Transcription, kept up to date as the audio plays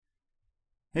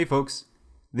Hey folks,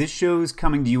 this show's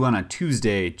coming to you on a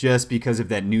Tuesday just because of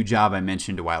that new job I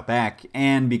mentioned a while back,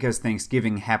 and because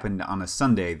Thanksgiving happened on a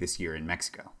Sunday this year in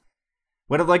Mexico.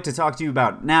 What I'd like to talk to you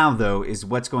about now, though, is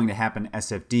what's going to happen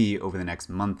SFD over the next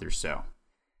month or so.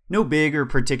 No big or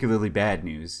particularly bad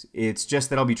news, it's just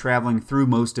that I'll be traveling through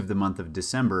most of the month of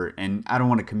December, and I don't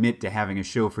want to commit to having a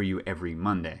show for you every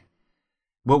Monday.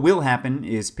 What will happen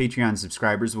is Patreon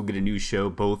subscribers will get a new show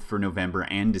both for November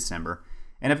and December,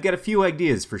 and I've got a few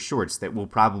ideas for shorts that will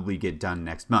probably get done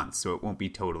next month, so it won't be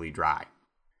totally dry.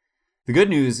 The good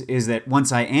news is that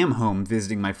once I am home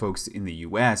visiting my folks in the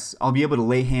US, I'll be able to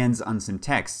lay hands on some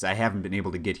texts I haven't been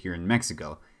able to get here in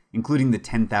Mexico, including the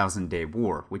 10,000 Day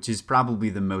War, which is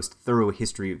probably the most thorough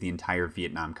history of the entire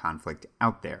Vietnam conflict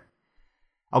out there.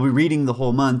 I'll be reading the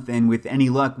whole month, and with any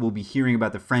luck, we'll be hearing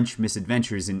about the French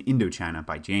misadventures in Indochina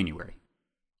by January.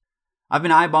 I've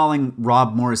been eyeballing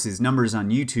Rob Morris's numbers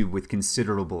on YouTube with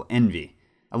considerable envy.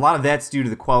 A lot of that's due to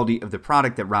the quality of the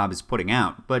product that Rob is putting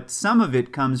out, but some of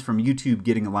it comes from YouTube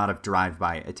getting a lot of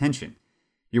drive-by attention.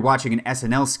 You're watching an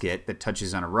SNL skit that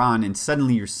touches on Iran, and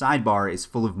suddenly your sidebar is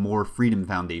full of more Freedom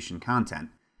Foundation content.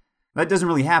 That doesn't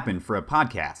really happen for a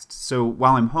podcast, so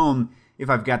while I'm home, if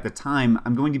I've got the time,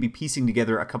 I'm going to be piecing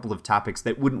together a couple of topics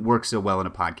that wouldn't work so well in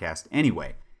a podcast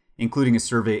anyway, including a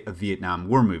survey of Vietnam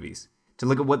War movies, to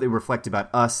look at what they reflect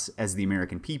about us as the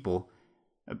American people,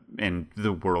 and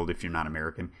the world if you're not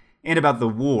American, and about the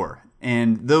war,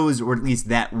 and those, or at least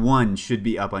that one, should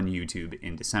be up on YouTube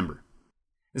in December.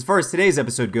 As far as today's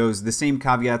episode goes, the same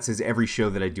caveats as every show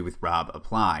that I do with Rob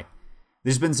apply.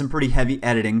 There's been some pretty heavy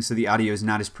editing, so the audio is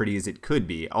not as pretty as it could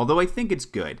be, although I think it's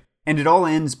good. And it all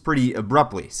ends pretty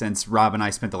abruptly, since Rob and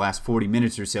I spent the last 40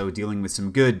 minutes or so dealing with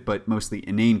some good, but mostly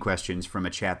inane questions from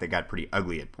a chat that got pretty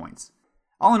ugly at points.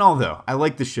 All in all, though, I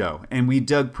like the show, and we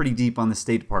dug pretty deep on the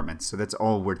State Department, so that's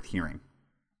all worth hearing.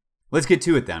 Let's get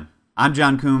to it then. I'm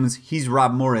John Coombs, he's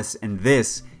Rob Morris, and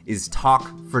this is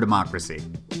Talk for Democracy.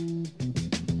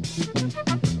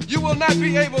 You will not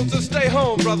be able to stay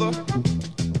home, brother.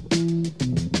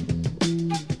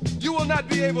 You will not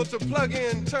be able to plug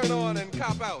in, turn on, and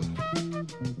cop out.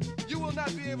 You will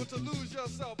not be able to lose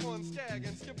yourself on Skag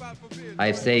and skip out for beer. I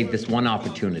have saved this one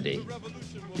opportunity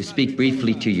to speak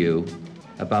briefly to you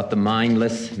about the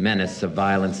mindless menace of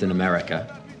violence in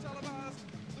America,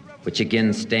 which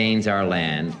again stains our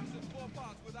land.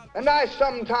 And I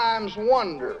sometimes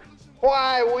wonder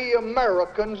why we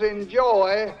Americans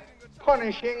enjoy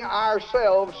punishing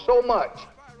ourselves so much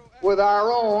with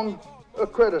our own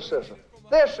criticism.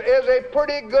 This is a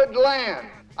pretty good land.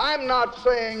 I'm not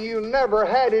saying you never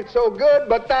had it so good,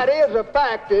 but that is a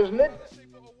fact, isn't it?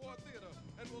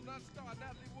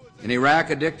 In Iraq,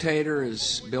 a dictator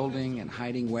is building and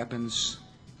hiding weapons,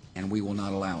 and we will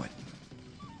not allow it.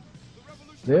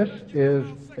 This is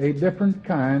a different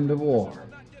kind of war.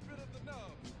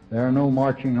 There are no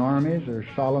marching armies or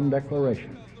solemn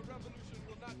declarations.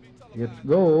 Its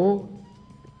goal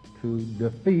to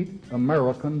defeat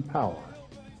American power.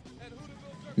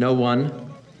 No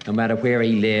one, no matter where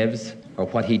he lives or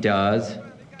what he does,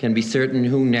 can be certain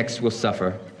who next will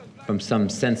suffer from some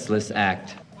senseless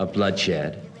act of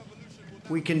bloodshed.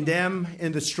 We condemn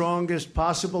in the strongest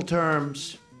possible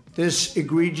terms this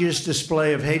egregious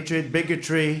display of hatred,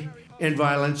 bigotry, and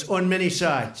violence on many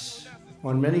sides.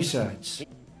 On many sides.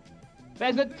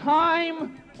 There's a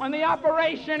time when the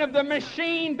operation of the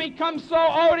machine becomes so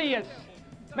odious,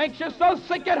 makes you so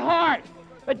sick at heart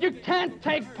that you can't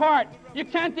take part. You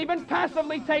can't even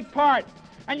passively take part.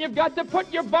 And you've got to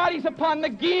put your bodies upon the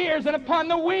gears and upon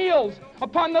the wheels,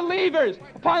 upon the levers,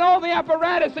 upon all the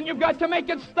apparatus, and you've got to make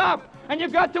it stop. And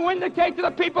you've got to indicate to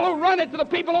the people who run it, to the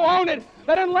people who own it,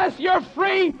 that unless you're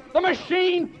free, the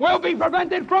machine will be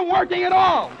prevented from working at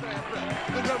all.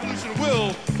 The revolution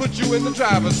will put you in the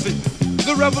driver's seat.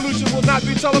 The revolution will not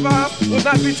be televised, will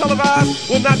not be televised,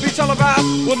 will not be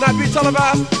televised, will not be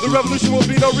televised. The revolution will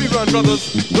be no rerun,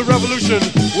 brothers. The revolution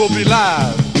will be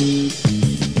live.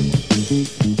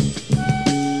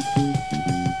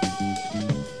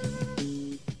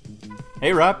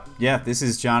 Hey Rob, yeah, this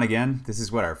is John again. This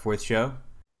is our fourth show.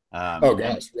 Oh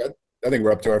gosh, I think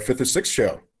we're up to our fifth or sixth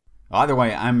show. Either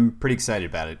way, I'm pretty excited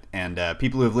about it. And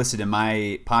people who have listened to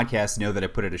my podcast know that I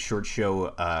put out a short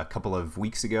show a couple of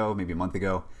weeks ago, maybe a month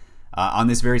ago, on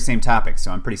this very same topic. So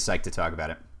I'm pretty psyched to talk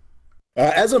about it.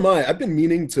 As am I. I've been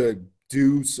meaning to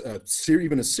do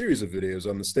even a series of videos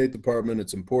on the State Department,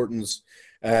 its importance,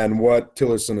 and what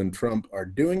Tillerson and Trump are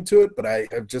doing to it, but I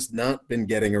have just not been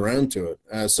getting around to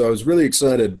it. So I was really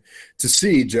excited to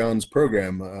see John's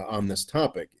program on this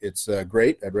topic. It's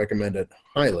great. I'd recommend it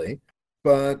highly.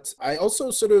 but I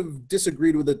also sort of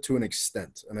disagreed with it to an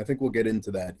extent. And I think we'll get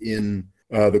into that in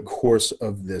the course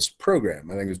of this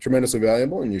program. I think it's tremendously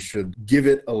valuable and you should give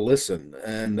it a listen.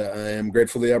 And I am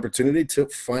grateful for the opportunity to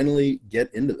finally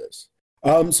get into this.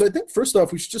 So I think first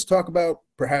off, we should just talk about,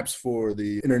 perhaps for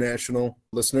the international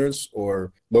listeners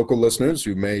or local listeners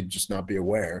who may just not be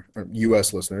aware, or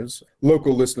U.S. listeners.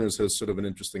 Local listeners has sort of an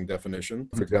interesting definition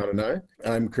for John and I.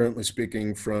 I'm currently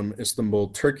speaking from Istanbul,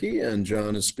 Turkey, and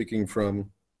John is speaking from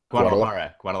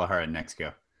Guadalajara,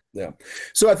 Mexico. Yeah.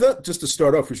 So I thought just to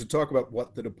start off, we should talk about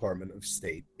what the Department of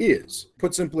State is.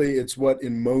 Put simply, it's what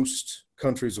in most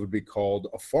countries would be called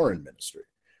a foreign ministry.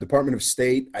 Department of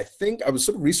State, I think I was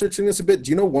sort of researching this a bit.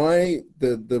 Do you know why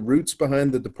the roots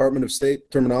behind the Department of State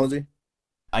terminology?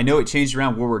 I know it changed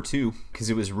around World War II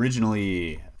because it was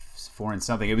originally foreign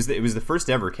something. It was the first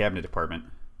ever cabinet department.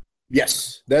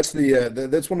 Yes, that's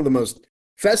that's one of the most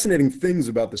fascinating things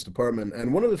about this department.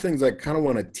 And one of the things I kind of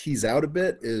want to tease out a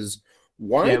bit is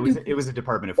why... Yeah, it was a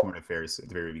Department of Foreign Affairs at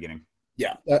the very beginning.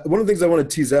 Yeah. One of the things I want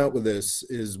to tease out with this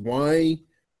is why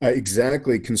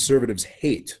exactly conservatives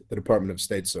hate the Department of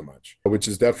State so much, which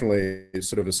is definitely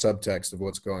sort of a subtext of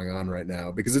what's going on right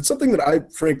now, because it's something that I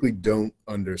frankly don't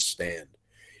understand.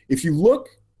 If you look,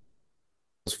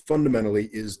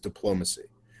 fundamentally is diplomacy.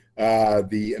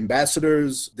 The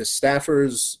ambassadors, the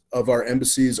staffers of our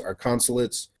embassies, our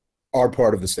consulates, are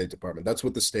part of the State Department. That's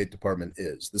what the State Department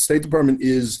is. The State Department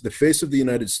is the face of the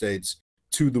United States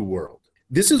to the world.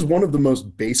 This is one of the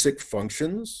most basic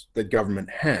functions that government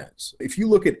has. If you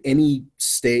look at any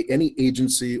state, any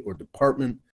agency or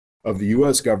department of the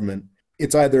U.S. government,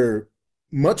 it's either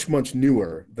much, much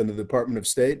newer than the Department of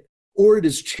State, or it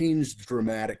has changed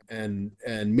dramatically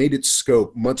and made its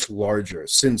scope much larger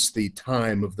since the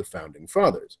time of the Founding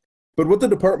Fathers. But what the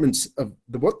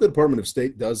Department of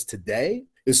State does today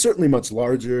is certainly much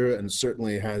larger and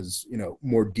certainly has,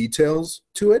 more details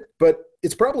to it. But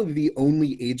it's probably the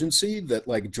only agency that,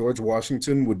 like, George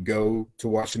Washington would go to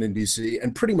Washington, D.C.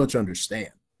 and pretty much understand.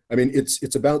 I mean,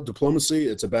 it's about diplomacy.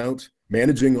 It's about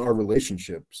managing our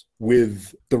relationships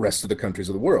with the rest of the countries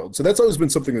of the world. So that's always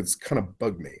been something that's kind of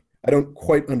bugged me. I don't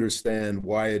quite understand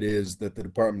why it is that the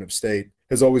Department of State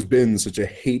has always been such a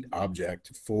hate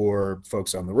object for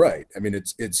folks on the right. I mean,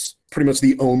 it's pretty much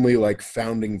the only, like,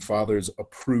 Founding Fathers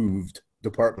approved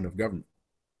department of government.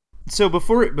 So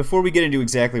before we get into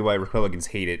exactly why Republicans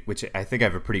hate it, which I think I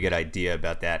have a pretty good idea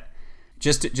about that,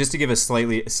 just to give a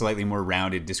slightly more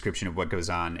rounded description of what goes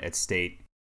on at State.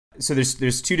 So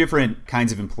there's two different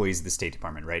kinds of employees at the State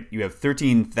Department, right? You have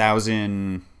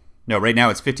 13,000. No, right now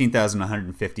it's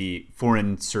 15,150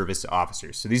 foreign service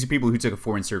officers. So these are people who took a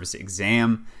foreign service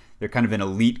exam. They're kind of an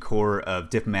elite corps of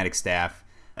diplomatic staff.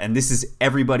 And this is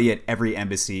everybody at every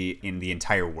embassy in the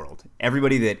entire world.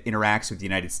 Everybody that interacts with the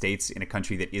United States in a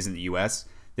country that isn't the U.S.,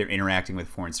 they're interacting with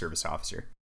a foreign service officer.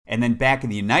 And then back in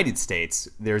the United States,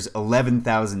 there's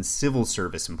 11,000 civil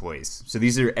service employees. So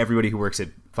these are everybody who works at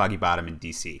Foggy Bottom in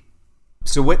D.C.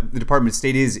 So what the Department of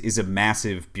State is a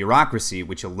massive bureaucracy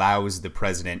which allows the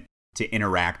president to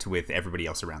interact with everybody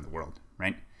else around the world,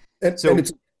 right? And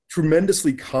it's a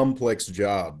tremendously complex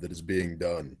job that is being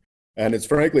done. And it's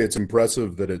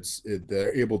impressive that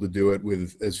they're able to do it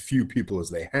with as few people as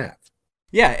they have.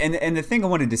 Yeah, and the thing I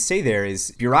wanted to say there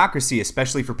is bureaucracy,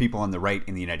 especially for people on the right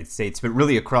in the United States, but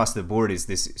really across the board, is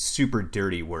this super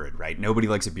dirty word, right? Nobody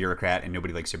likes a bureaucrat and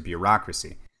nobody likes a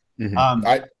bureaucracy. Mm-hmm.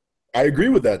 I agree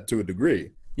with that to a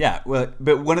degree. Yeah, well,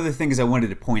 but one of the things I wanted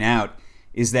to point out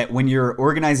is that when you're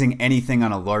organizing anything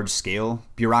on a large scale,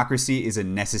 bureaucracy is a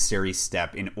necessary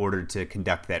step in order to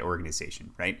conduct that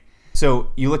organization, right?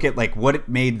 So you look at like what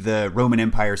made the Roman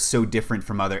Empire so different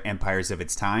from other empires of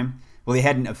its time. Well, they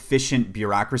had an efficient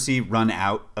bureaucracy run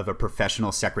out of a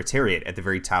professional secretariat at the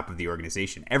very top of the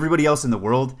organization. Everybody else in the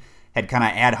world had kind of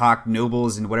ad hoc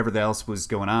nobles and whatever else was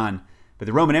going on. But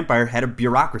the Roman Empire had a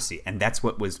bureaucracy, and that's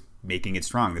what was making it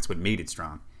strong. That's what made it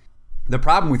strong. The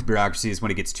problem with bureaucracy is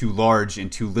when it gets too large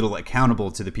and too little accountable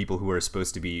to the people who are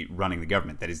supposed to be running the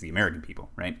government. That is the American people,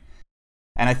 right?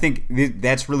 And I think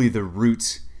that's really the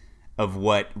root of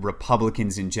what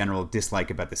Republicans in general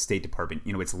dislike about the State Department.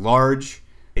 It's large.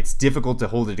 It's difficult to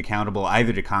hold it accountable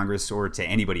either to Congress or to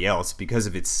anybody else because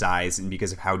of its size and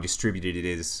because of how distributed it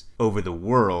is over the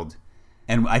world.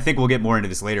 And I think we'll get more into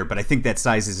this later, but I think that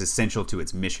size is essential to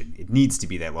its mission. It needs to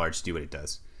be that large to do what it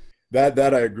does. That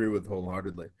I agree with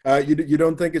wholeheartedly. You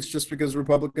don't think it's just because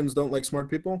Republicans don't like smart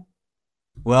people?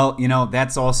 Well,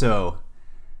 that's also...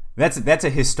 That's a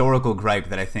historical gripe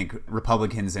that I think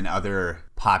Republicans and other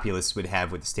populists would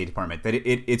have with the State Department, that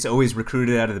it's always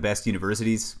recruited out of the best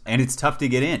universities, and it's tough to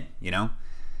get in,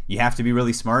 You have to be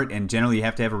really smart, and generally you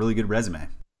have to have a really good resume.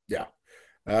 Yeah.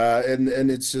 And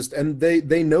it's just, and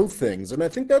they know things. And I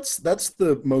think that's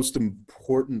the most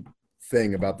important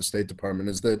thing about the State Department,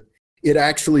 is that it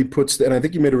actually puts, and I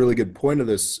think you made a really good point of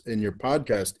this in your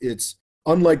podcast. It's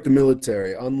unlike the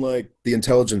military, unlike the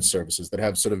intelligence services that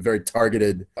have sort of very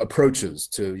targeted approaches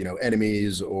to,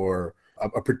 enemies or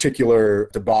a particular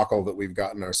debacle that we've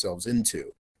gotten ourselves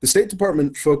into. The State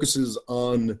Department focuses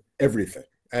on everything.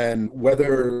 And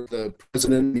whether the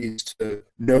president needs to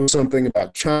know something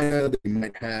about China, that he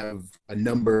might have a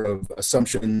number of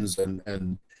assumptions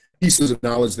and pieces of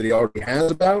knowledge that he already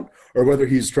has about, or whether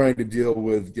he's trying to deal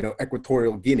with,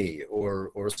 Equatorial Guinea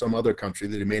or some other country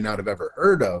that he may not have ever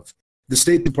heard of, the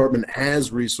State Department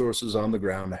has resources on the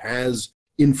ground, has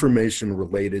information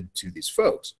related to these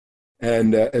folks.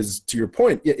 And as to your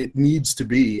point, it needs to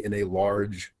be in a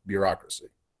large bureaucracy.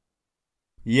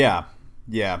 Yeah.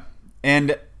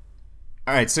 And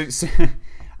all right, so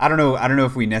I don't know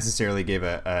if we necessarily gave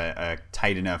a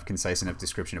tight enough, concise enough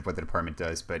description of what the department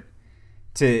does, but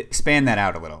to expand that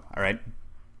out a little, all right,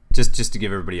 just to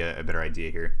give everybody a better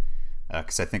idea here,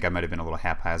 because I think I might have been a little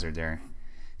haphazard there.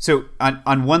 So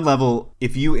on one level,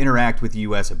 if you interact with the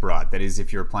U.S. abroad, that is,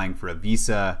 if you're applying for a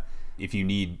visa, if you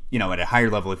need, at a higher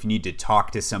level, if you need to talk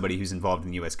to somebody who's involved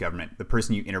in the U.S. government, the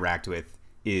person you interact with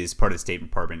is part of the State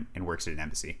Department and works at an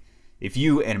embassy. If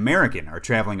you, an American, are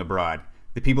traveling abroad,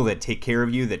 the people that take care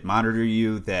of you, that monitor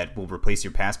you, that will replace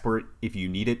your passport if you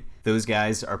need it, those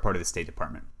guys are part of the State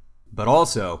Department. But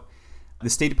also, the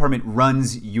State Department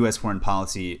runs U.S. foreign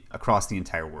policy across the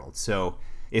entire world. So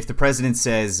if the president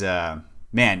says,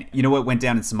 man, you know what went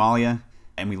down in Somalia?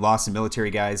 And we lost some military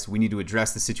guys. We need to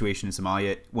address the situation in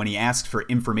Somalia. When he asks for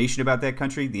information about that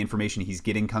country, the information he's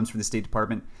getting comes from the State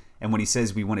Department. And when he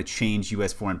says we want to change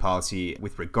U.S. foreign policy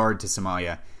with regard to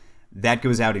Somalia, that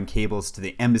goes out in cables to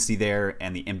the embassy there,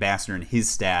 and the ambassador and his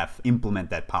staff implement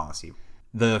that policy.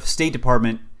 The State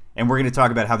Department, and we're going to talk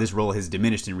about how this role has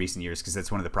diminished in recent years, because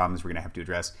that's one of the problems we're going to have to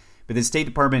address, but the State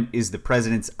Department is the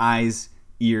president's eyes,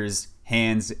 ears,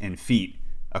 hands, and feet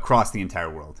across the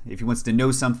entire world. If he wants to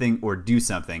know something or do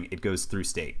something, it goes through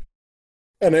state.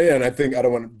 And I think, I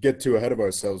don't want to get too ahead of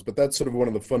ourselves, but that's sort of one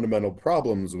of the fundamental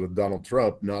problems with Donald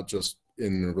Trump, not just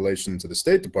in relation to the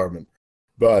State Department,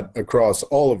 but across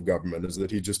all of government, is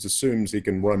that he just assumes he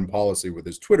can run policy with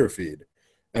his Twitter feed.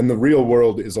 And the real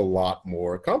world is a lot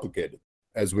more complicated,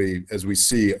 as we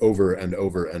see over and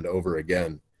over and over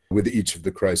again with each of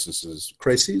the crises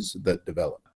that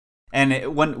develop.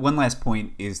 And one last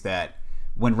point is that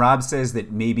when Rob says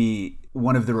that maybe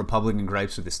one of the Republican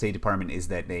gripes with the State Department is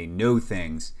that they know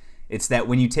things, it's that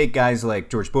when you take guys like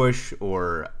George Bush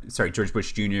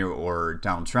Jr. or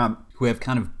Donald Trump, who have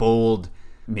kind of bold,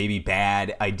 maybe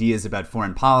bad ideas about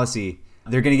foreign policy,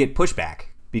 they're going to get pushback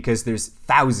because there's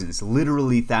thousands,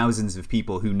 literally thousands of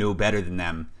people who know better than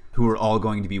them who are all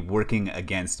going to be working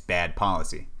against bad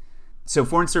policy. So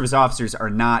Foreign Service officers they're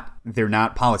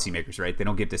not policymakers, right? They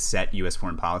don't get to set U.S.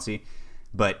 foreign policy.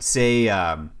 But say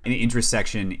an interest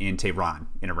section in Tehran,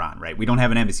 in Iran, right? We don't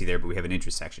have an embassy there, but we have an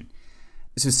interest section.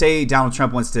 So say Donald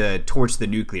Trump wants to torch the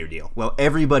nuclear deal. Well,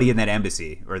 everybody in that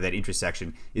embassy or that interest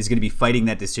section is going to be fighting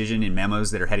that decision in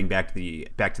memos that are heading back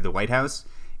to the White House,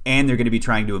 and they're going to be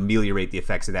trying to ameliorate the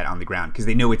effects of that on the ground because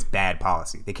they know it's bad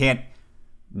policy. They can't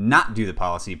not do the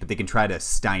policy, but they can try to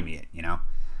stymie it,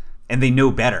 And they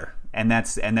know better. And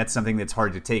that's something that's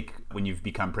hard to take when you've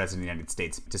become president of the United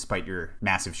States, despite your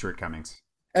massive shortcomings.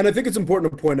 And I think it's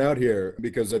important to point out here,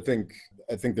 because I think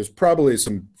there's probably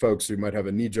some folks who might have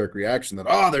a knee-jerk reaction that,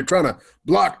 they're trying to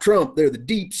block Trump, they're the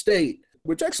deep state,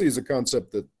 which actually is a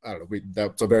concept that, I don't know,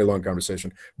 that's a very long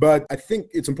conversation. But I think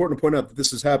it's important to point out that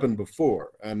this has happened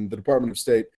before, and the Department of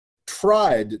State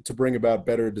tried to bring about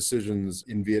better decisions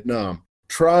in Vietnam,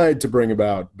 tried to bring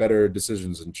about better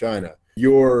decisions in China.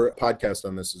 Your podcast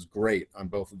on this is great on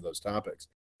both of those topics.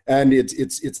 And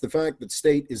it's the fact that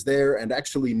state is there and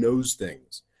actually knows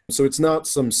things. So it's not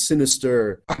some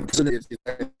sinister, it's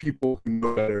people who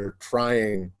know better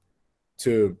trying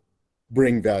to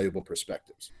bring valuable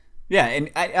perspectives. Yeah, and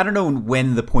I don't know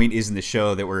when the point is in the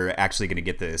show that we're actually going to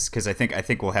get this, because I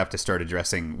think we'll have to start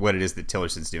addressing what it is that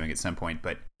Tillerson's doing at some point.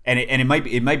 But it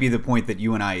might be the point that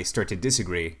you and I start to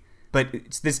disagree. But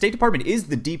the State Department is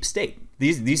the deep state.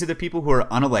 These are the people who are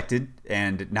unelected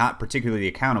and not particularly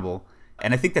accountable.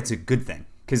 And I think that's a good thing,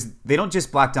 because they don't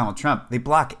just block Donald Trump. They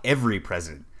block every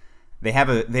president. They have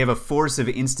a force of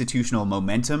institutional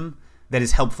momentum that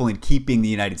is helpful in keeping the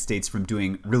United States from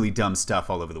doing really dumb stuff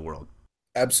all over the world.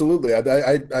 Absolutely.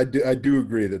 I do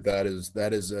agree that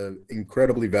is an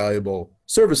incredibly valuable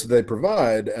service that they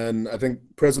provide. And I think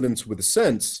presidents with a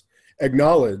sense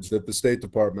acknowledge that the State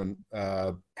Department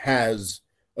has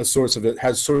a source of it,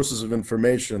 has sources of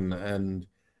information, and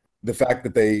the fact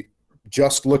that they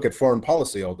just look at foreign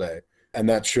policy all day, and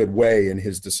that should weigh in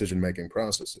his decision-making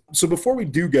process. So before we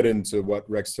do get into what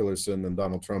Rex Tillerson and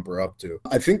Donald Trump are up to,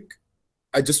 I think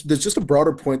there's just a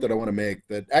broader point that I want to make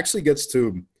that actually gets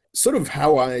to sort of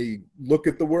how I look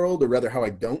at the world, or rather how I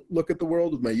don't look at the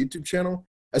world with my YouTube channel.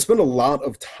 I spend a lot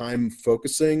of time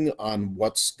focusing on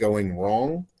what's going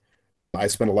wrong. I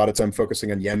spend a lot of time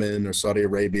focusing on Yemen or Saudi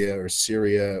Arabia or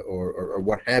Syria or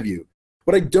what have you.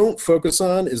 What I don't focus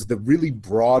on is the really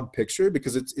broad picture,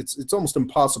 because it's almost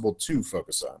impossible to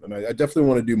focus on. And I definitely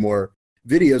want to do more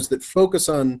videos that focus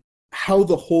on how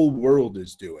the whole world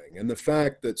is doing, and the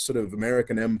fact that sort of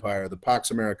American empire, the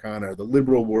Pax Americana, the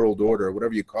liberal world order,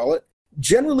 whatever you call it,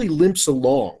 generally limps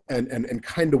along and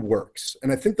kind of works.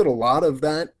 And I think that a lot of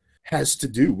that has to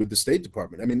do with the State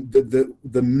Department. I mean,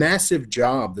 the massive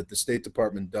job that the State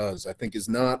Department does, I think, is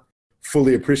not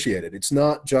fully appreciated. It's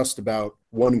not just about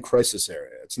one crisis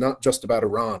area. It's not just about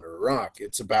Iran or Iraq.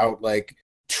 It's about like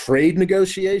trade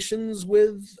negotiations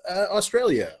with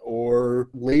Australia or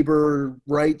labor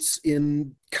rights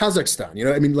in Kazakhstan. You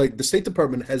know, I mean, like the State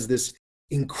Department has this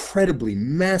incredibly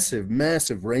massive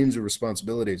range of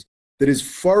responsibilities that is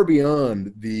far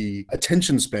beyond the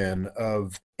attention span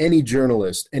of any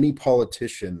journalist, any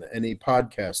politician, any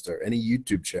podcaster, any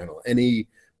YouTube channel, any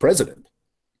president.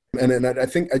 And I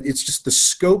think it's just the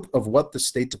scope of what the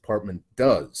State Department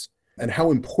does and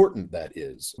how important that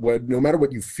is. No matter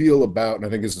what you feel about, and I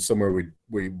think this is somewhere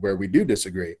where we do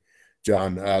disagree,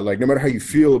 John, like no matter how you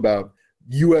feel about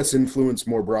U.S. influence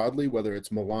more broadly, whether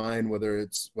it's malign, whether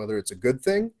it's a good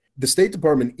thing, the State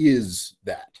Department is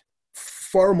that.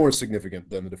 Far more significant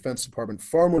than the Defense Department,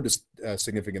 far more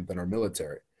significant than our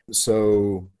military.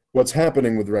 So what's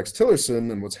happening with Rex Tillerson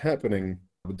and what's happening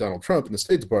with Donald Trump in the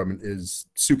State Department is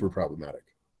super problematic.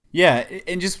 Yeah,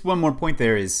 and just one more point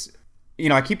there is, you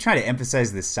know, I keep trying to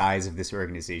emphasize the size of this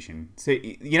organization. So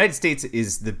the United States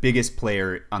is the biggest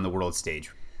player on the world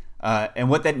stage. And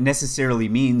what that necessarily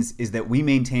means is that we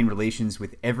maintain relations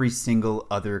with every single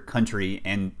other country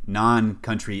and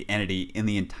non-country entity in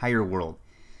the entire world.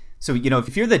 So, you know,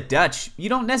 if you're the Dutch, you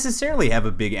don't necessarily have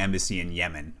a big embassy in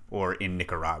Yemen or in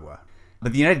Nicaragua.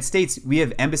 But the United States, we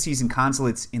have embassies and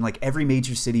consulates in like every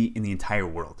major city in the entire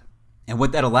world. And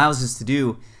what that allows us to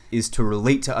do is to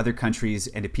relate to other countries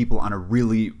and to people on a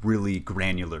really, really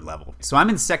granular level. So I'm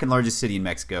in the second largest city in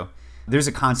Mexico. There's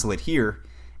a consulate here.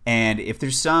 And if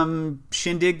there's some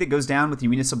shindig that goes down with the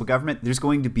municipal government, there's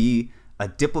going to be a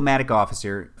diplomatic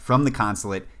officer from the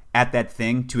consulate at that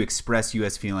thing to express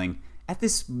U.S. feeling at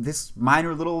this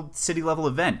minor little city level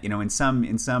event, you know, in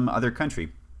some other country.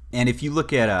 And if you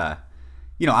look at,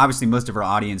 you know, obviously most of our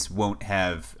audience won't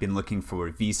have been looking for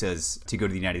visas to go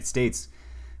to the United States,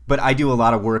 but I do a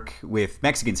lot of work with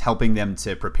Mexicans helping them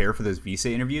to prepare for those visa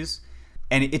interviews.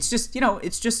 And it's just, you know,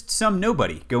 it's just some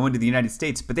nobody going to the United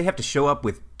States, but they have to show up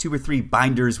with 2 or 3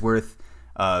 binders worth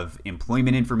of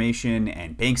employment information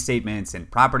and bank statements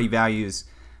and property values,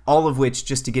 all of which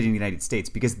just to get in the United States,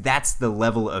 because that's the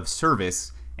level of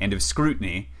service and of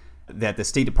scrutiny that the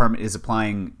State Department is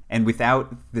applying. And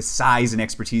without the size and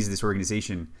expertise of this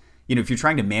organization, you know, if you're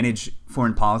trying to manage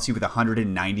foreign policy with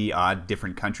 190 odd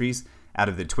different countries out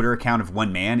of the Twitter account of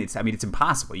one man, it's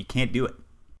impossible. You can't do it.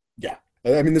 Yeah.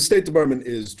 I mean, the State Department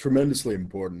is tremendously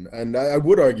important. And I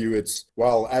would argue it's,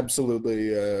 while absolutely,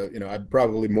 you know, I'm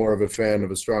probably more of a fan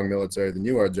of a strong military than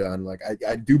you are, John. Like,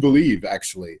 I do believe,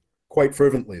 actually, quite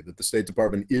fervently, that the State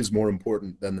Department is more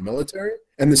important than the military.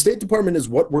 And the State Department is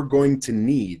what we're going to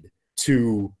need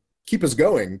to keep us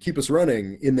going, keep us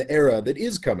running in the era that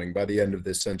is coming by the end of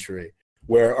this century,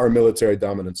 where our military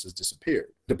dominance has disappeared.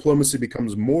 Diplomacy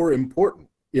becomes more important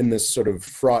in this sort of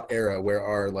fraught era where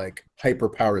our like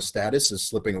hyperpower status is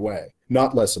slipping away,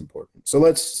 not less important. So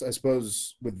let's, I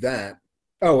suppose, with that.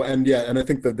 Oh, and yeah, and I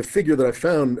think that the figure that I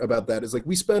found about that is like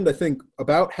we spend, I think,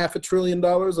 about $500 billion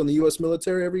on the U.S.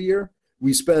 military every year.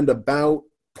 We spend about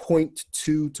 0.2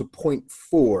 to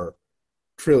 0.4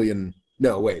 trillion.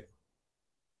 No, wait,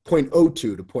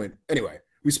 0.02 to point. Anyway,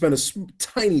 we spend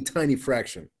a tiny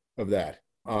fraction of that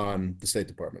on the State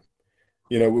Department.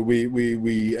 You know, we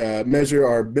measure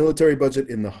our military budget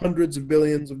in the hundreds of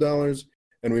billions of dollars,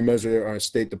 and we measure our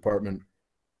State Department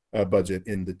budget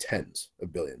in the tens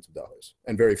of billions of dollars,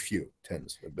 and very few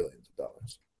tens of billions of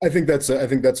dollars. I think that's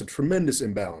a tremendous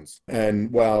imbalance.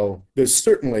 And while there's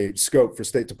certainly scope for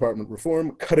State Department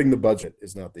reform, cutting the budget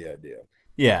is not the idea.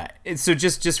 Yeah. So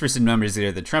just for some numbers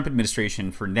there, the Trump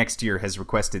administration for next year has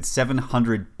requested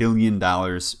 $700 billion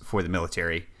for the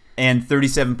military and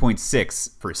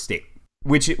 $37.6 for state.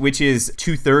 which is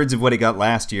 2/3 of what it got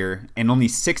last year and only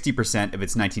 60% of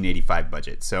its 1985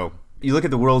 budget. So you look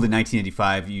at the world in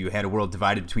 1985, you had a world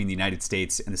divided between the United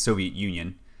States and the Soviet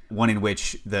Union, one in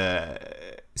which the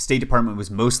State Department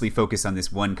was mostly focused on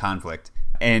this one conflict.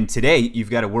 And today, you've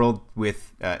got a world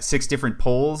with 6 different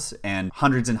poles and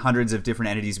hundreds of different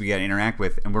entities we got to interact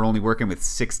with, and we're only working with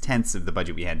 6/10 of the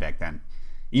budget we had back then,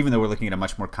 even though we're looking at a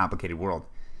much more complicated world.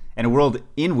 And a world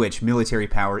in which military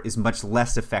power is much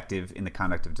less effective in the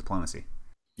conduct of diplomacy.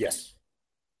 Yes,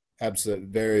 absolutely.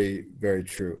 Very, very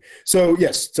true. So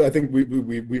yes, so I think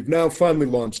we've now finally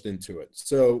launched into it.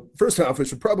 So first off, I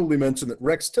should probably mention that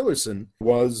Rex Tillerson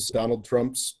was Donald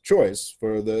Trump's choice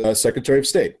for the Secretary of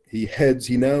State. He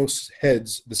now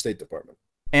heads the State Department.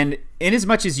 And in as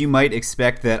much as you might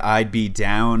expect that I'd be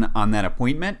down on that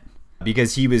appointment,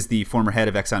 because he was the former head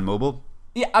of ExxonMobil,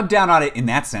 yeah, I'm down on it in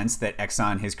that sense that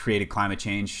Exxon has created climate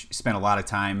change, spent a lot of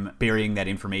time burying that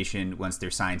information once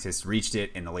their scientists reached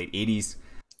it in the late 80s,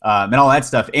 and all that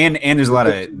stuff. And there's a lot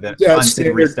of the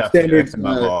unsavory stuff.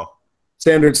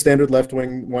 Standard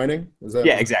left-wing whining? Is that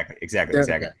exactly.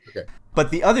 Okay.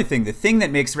 But the thing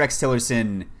that makes Rex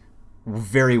Tillerson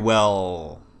very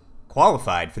well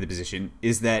qualified for the position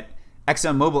is that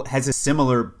ExxonMobil has a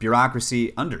similar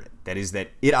bureaucracy under it. That is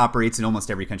that it operates in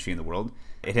almost every country in the world.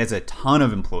 It has a ton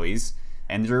of employees,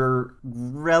 and they're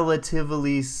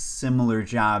relatively similar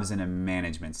jobs in a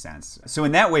management sense. So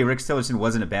in that way, Rex Tillerson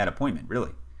wasn't a bad appointment, really.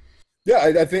 Yeah,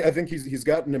 I think he's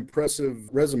got an impressive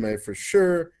resume for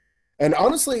sure. And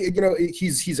honestly,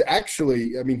 he's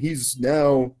actually, I mean, he's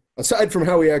now, aside from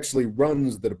how he actually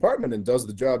runs the department and does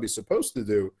the job he's supposed to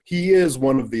do, he is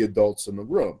one of the adults in the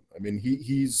room. I mean,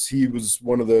 he's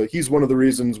one of the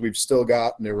reasons we've still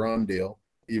got an Iran deal,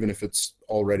 even if it's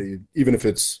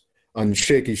on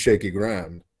shaky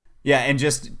ground. Yeah, and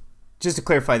just to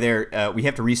clarify there, we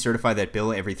have to recertify that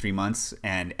bill every 3 months,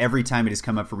 and every time it has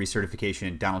come up for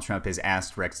recertification, Donald Trump has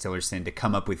asked Rex Tillerson to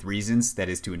come up with reasons, that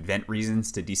is to invent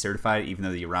reasons to decertify it, even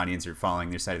though the Iranians are following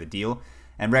their side of the deal.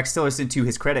 And Rex Tillerson, to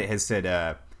his credit, has said,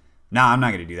 nah, I'm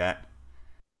not going to do that.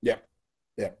 Yeah.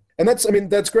 And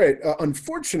that's great.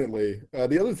 Unfortunately,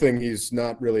 the other thing he's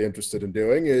not really interested in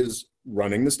doing is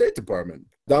running the State Department.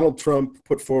 Donald Trump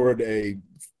put forward a,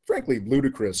 frankly,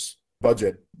 ludicrous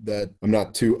budget that I'm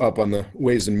not too up on the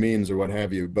ways and means or what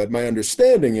have you, but my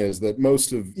understanding is that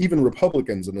most of, even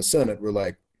Republicans in the Senate were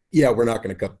like, yeah, we're not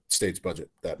going to cut state's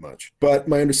budget that much. But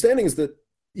my understanding is that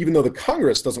even though the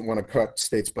Congress doesn't want to cut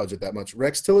state's budget that much,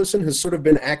 Rex Tillerson has sort of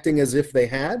been acting as if they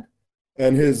had,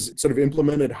 and has sort of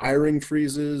implemented hiring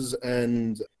freezes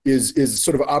and is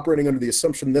sort of operating under the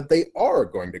assumption that they are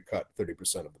going to cut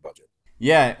 30% of the budget.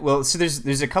 Yeah, well, so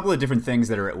there's a couple of different things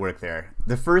that are at work there.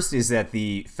 The first is that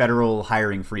the federal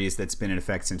hiring freeze that's been in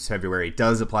effect since February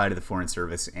does apply to the Foreign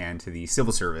Service and to the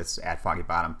Civil Service at Foggy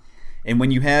Bottom. And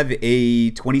when you have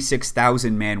a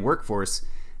 26,000-man workforce,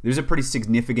 there's a pretty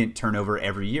significant turnover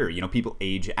every year. People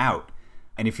age out.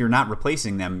 And if you're not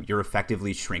replacing them, you're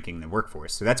effectively shrinking the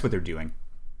workforce. So that's what they're doing.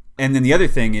 And then the other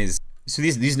thing is, so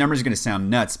these numbers are going to sound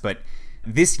nuts, but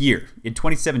this year, in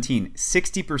 2017,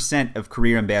 60% of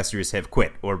career ambassadors have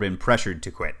quit or been pressured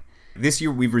to quit. This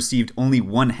year, we've received only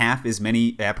 1/2 as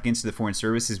many applicants to the Foreign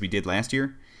Service as we did last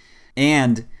year.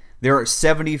 And there are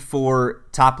 74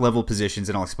 top-level positions,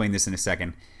 and I'll explain this in a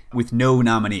second, with no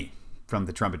nominee from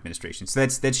the Trump administration. So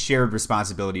that's shared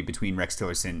responsibility between Rex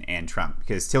Tillerson and Trump,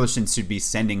 because Tillerson should be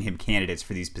sending him candidates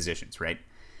for these positions, right?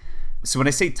 So when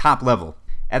I say top level,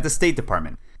 at the State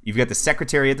Department, you've got the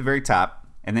secretary at the very top,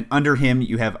 and then under him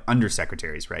you have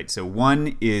undersecretaries, right? So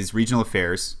one is regional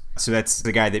affairs, so that's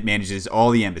the guy that manages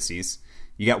all the embassies.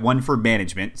 You got one for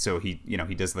management, so he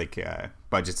does like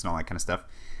budgets and all that kind of stuff.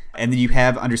 And then you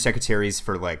have undersecretaries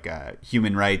for like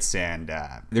human rights, and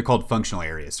they're called functional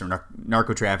areas, so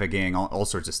narco trafficking, all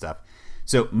sorts of stuff.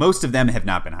 So most of them have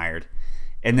not been hired.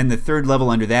 And then the third level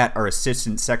under that are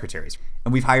assistant secretaries.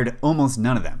 And we've hired almost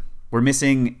none of them. We're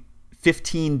missing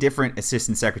 15 different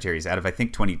assistant secretaries out of, I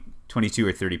think, 22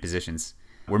 or 30 positions.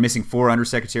 We're missing 4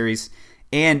 undersecretaries.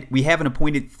 And we haven't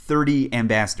appointed 30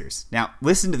 ambassadors. Now,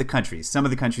 listen to the countries, some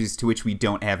of the countries to which we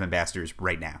don't have ambassadors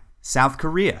right now. South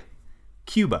Korea,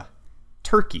 Cuba,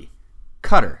 Turkey,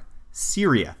 Qatar,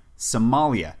 Syria,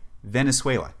 Somalia,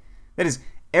 Venezuela. That is,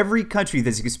 every country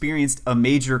that's experienced a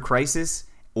major crisis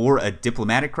or a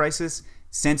diplomatic crisis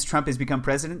since Trump has become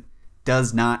president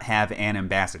does not have an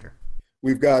ambassador.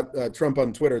 We've got Trump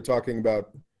on Twitter talking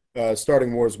about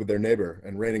starting wars with their neighbor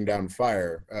and raining down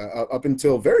fire. Up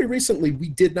until very recently, we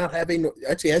did not have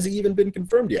actually, has he even been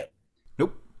confirmed yet?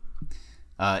 Nope.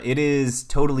 It is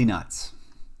totally nuts.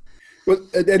 Well,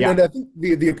 and I think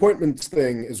the appointments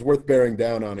thing is worth bearing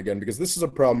down on again, because this is a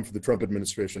problem for the Trump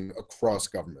administration across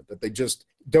government, that they just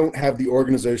don't have the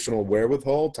organizational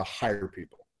wherewithal to hire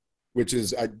people, which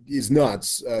is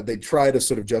nuts. They try to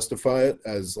sort of justify it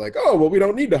as like, oh, well, we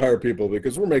don't need to hire people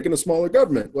because we're making a smaller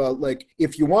government. Well, like,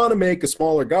 if you want to make a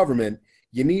smaller government,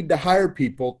 you need to hire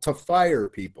people to fire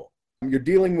people. You're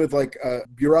dealing with like a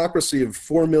bureaucracy of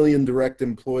 4 million direct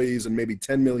employees and maybe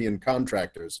 10 million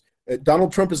contractors.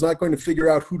 Donald Trump is not going to figure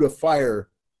out who to fire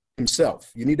himself.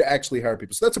 You need to actually hire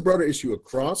people. So that's a broader issue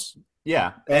across.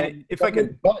 Yeah. And if I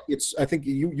could, but I think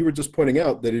you were just pointing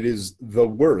out that it is the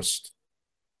worst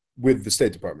with the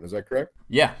State Department. Is that correct?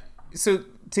 Yeah. So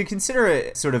to consider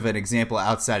a sort of an example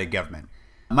outside of government,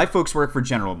 my folks work for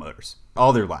General Motors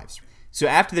all their lives. So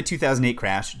after the 2008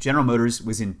 crash, General Motors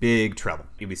was in big trouble.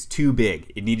 It was too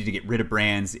big. It needed to get rid of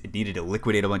brands. It needed to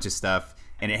liquidate a bunch of stuff,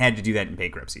 and it had to do that in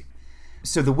bankruptcy.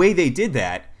 So the way they did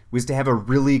that was to have a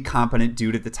really competent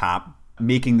dude at the top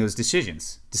making those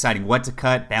decisions, deciding what to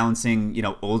cut, balancing,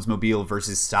 Oldsmobile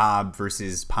versus Saab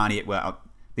versus Pontiac. Well,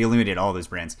 they eliminated all those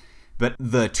brands. But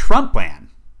the Trump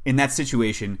plan in that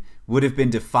situation would have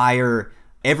been to fire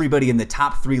everybody in the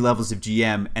top 3 levels of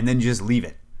GM and then just leave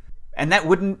it. And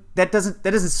that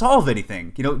doesn't solve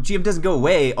anything. GM doesn't go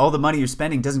away. All the money you're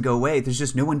spending doesn't go away. There's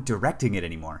just no one directing it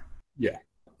anymore. Yeah,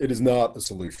 it is not a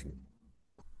solution.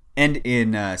 And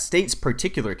in State's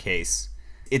particular case,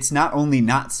 it's not only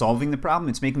not solving the problem,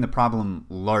 it's making the problem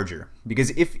larger. Because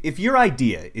if your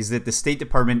idea is that the State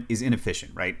Department is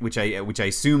inefficient, right, which I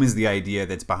assume is the idea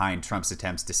that's behind Trump's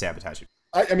attempts to sabotage it.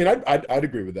 I'd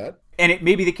agree with that. And it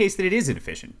may be the case that it is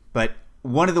inefficient. But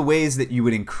one of the ways that you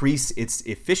would increase its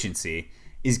efficiency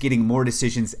is getting more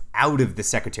decisions out of the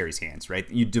secretary's hands, right?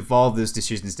 You devolve those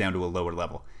decisions down to a lower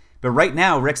level. But right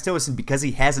now, Rex Tillerson, because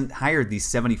he hasn't hired these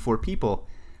 74 people,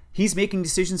 he's making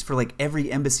decisions for like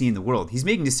every embassy in the world. He's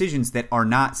making decisions that are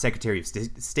not Secretary of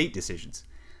State decisions.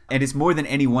 And it's more than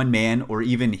any one man or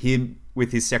even him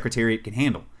with his secretariat can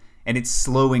handle. And it's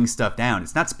slowing stuff down.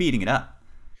 It's not speeding it up.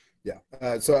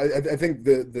 Yeah. So I think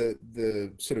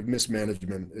the sort of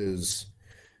mismanagement is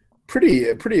pretty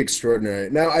extraordinary.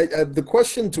 Now, the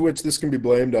question to which this can be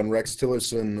blamed on Rex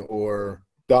Tillerson or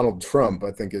Donald Trump,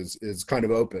 I think, is kind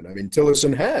of open. I mean,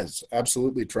 Tillerson has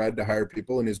absolutely tried to hire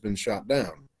people and he's been shot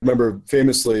down. Remember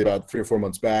famously about 3 or 4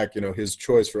 months back, his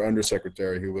choice for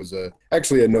undersecretary, who was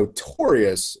actually a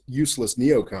notorious useless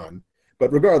neocon,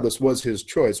 but regardless was his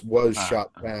choice, was shot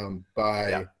down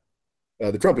by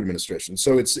the Trump administration.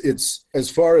 So it's as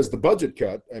far as the budget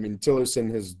cut, I mean, Tillerson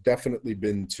has definitely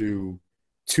been too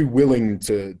willing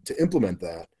to implement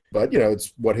that. But,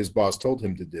 it's what his boss told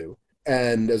him to do.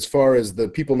 And as far as the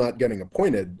people not getting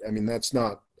appointed, I mean, that's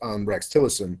not on Rex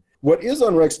Tillerson. What is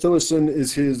on Rex Tillerson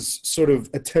is his sort of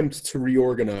attempt to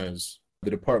reorganize the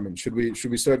department. Should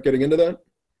we start getting into that?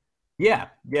 Yeah.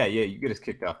 You get us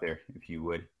kicked off there, if you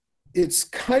would. It's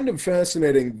kind of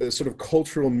fascinating, the sort of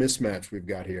cultural mismatch we've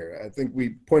got here. I think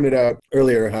we pointed out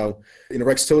earlier how,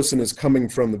 Rex Tillerson is coming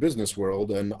from the business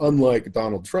world, and unlike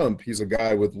Donald Trump, he's a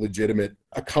guy with legitimate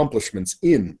accomplishments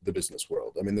in the business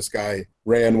world. I mean, this guy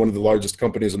ran one of the largest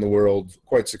companies in the world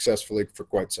quite successfully for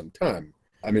quite some time.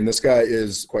 I mean, this guy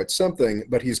is quite something,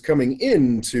 but he's coming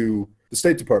into the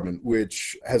State Department,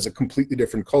 which has a completely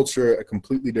different culture, a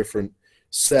completely different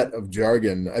set of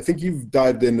jargon. I think you've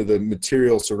dived into the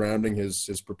material surrounding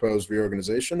his proposed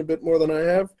reorganization a bit more than I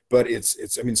have, but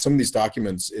it's I mean, some of these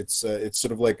documents, it's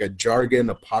sort of like a jargon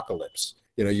apocalypse.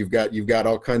 You've got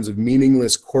all kinds of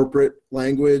meaningless corporate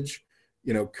language,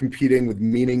 competing with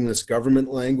meaningless government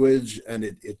language, and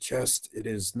it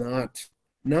is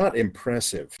not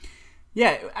impressive.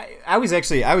 Yeah, I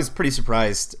was pretty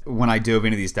surprised when I dove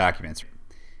into these documents.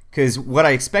 Because what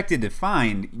I expected to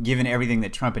find, given everything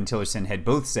that Trump and Tillerson had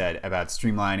both said about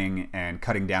streamlining and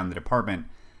cutting down the department,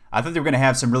 I thought they were going to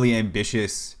have some really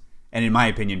ambitious and, in my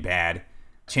opinion, bad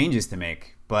changes to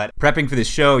make. But prepping for this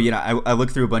show, I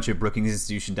looked through a bunch of Brookings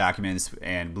Institution documents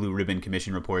and Blue Ribbon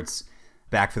Commission reports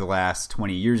back for the last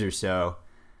 20 years or so.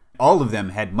 All of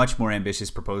them had much more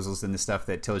ambitious proposals than the stuff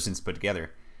that Tillerson's put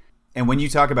together. And when you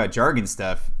talk about jargon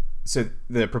stuff, so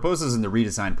the proposals in the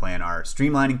redesign plan are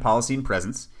streamlining policy and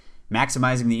presence,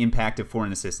 maximizing the impact of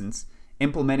foreign assistance,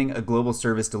 implementing a global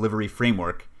service delivery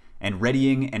framework, and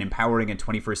readying and empowering a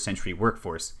 21st century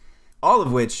workforce. All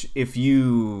of which, if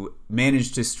you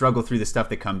manage to struggle through the stuff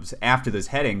that comes after those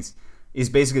headings, is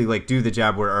basically like do the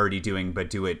job we're already doing, but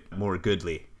do it more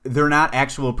goodly. They're not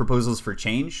actual proposals for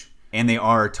change, and they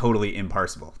are totally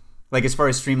imparseable. Like as far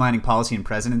as streamlining policy and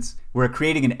presence, we're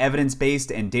creating an evidence-based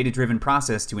and data-driven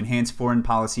process to enhance foreign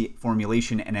policy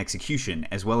formulation and execution,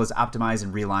 as well as optimize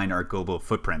and realign our global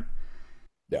footprint.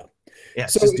 Yeah. Yeah,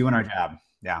 it's just doing our job.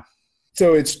 Yeah.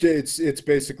 So it's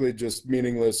basically just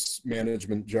meaningless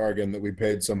management jargon that we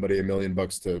paid somebody $1 million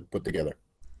to put together.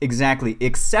 Exactly,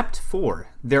 except for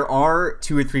there are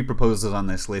 2 or 3 proposals on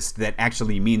this list that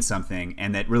actually mean something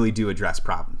and that really do address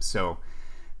problems. So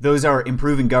those are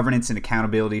improving governance and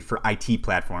accountability for IT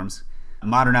platforms,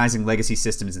 modernizing legacy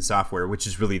systems and software, which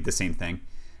is really the same thing,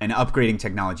 and upgrading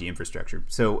technology infrastructure.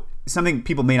 So something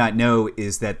people may not know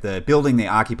is that the building they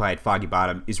occupy at Foggy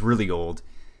Bottom is really old,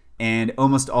 and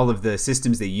almost all of the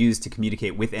systems they use to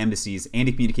communicate with embassies and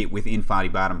to communicate within Foggy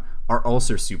Bottom are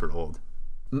also super old.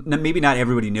 Maybe not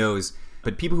everybody knows,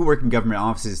 but people who work in government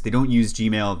offices, they don't use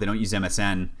Gmail, they don't use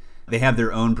MSN. They have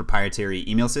their own proprietary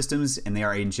email systems, and they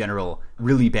are in general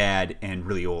really bad and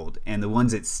really old. And the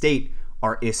ones at state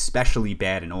are especially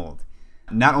bad and old.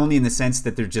 Not only in the sense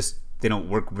that they don't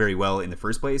work very well in the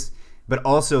first place, but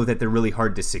also that they're really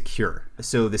hard to secure.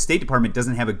 So the State Department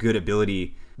doesn't have a good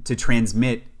ability to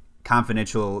transmit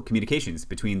confidential communications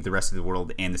between the rest of the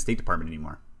world and the State Department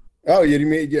anymore. Oh, you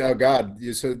mean, oh God,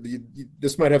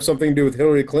 this might have something to do with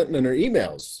Hillary Clinton and her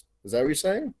emails. Is that what you're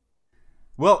saying?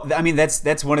 Well, I mean,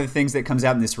 that's one of the things that comes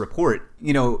out in this report.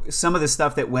 You know, some of the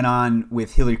stuff that went on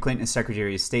with Hillary Clinton as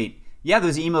Secretary of State, yeah,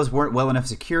 those emails weren't well enough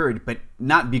secured, but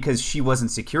not because she wasn't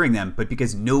securing them, but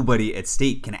because nobody at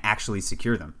state can actually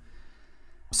secure them.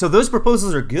 So those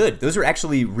proposals are good. Those are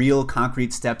actually real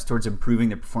concrete steps towards improving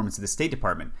the performance of the State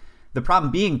Department. The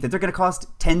problem being that they're going to cost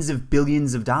tens of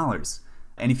billions of dollars.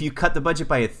 And if you cut the budget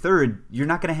by 1/3, you're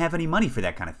not going to have any money for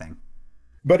that kind of thing.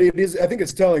 But I think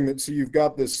it's telling that, so you've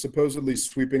got this supposedly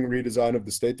sweeping redesign of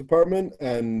the State Department,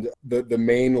 and the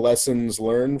main lessons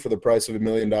learned for the price of $1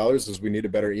 million is we need a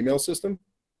better email system.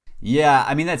 Yeah,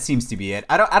 I mean, that seems to be it.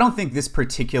 I don't think this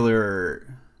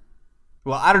particular,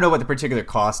 well, I don't know what the particular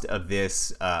cost of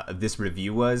this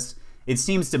review was. It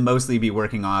seems to mostly be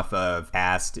working off of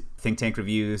past think tank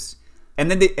reviews. And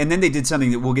then they did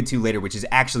something that we'll get to later, which is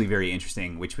actually very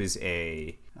interesting, which was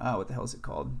what the hell is it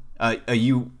called?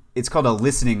 It's called a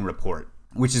listening report,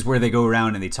 which is where they go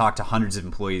around and they talk to hundreds of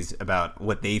employees about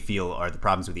what they feel are the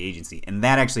problems with the agency. And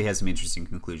that actually has some interesting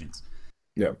conclusions.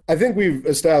 Yeah, I think we've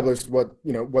established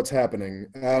what's happening.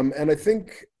 And I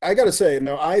think, I got to say,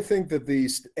 I think that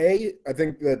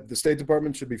the State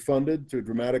Department should be funded to a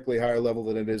dramatically higher level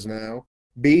than it is now.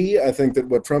 B, I think that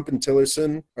what Trump and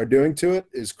Tillerson are doing to it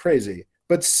is crazy.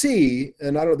 But C,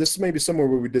 and I don't, this may be somewhere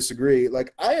where we disagree,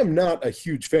 I am not a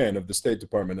huge fan of the State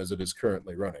Department as it is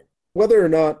currently running. Whether or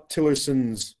not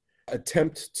Tillerson's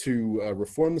attempt to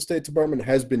reform the State Department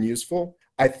has been useful,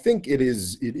 I think it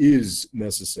is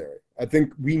necessary. I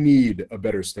think we need a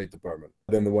better State Department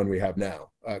than the one we have now.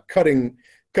 Cutting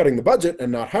the budget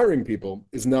and not hiring people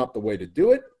is not the way to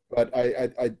do it, but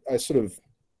I sort of,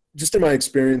 just in my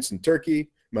experience in Turkey,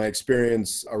 my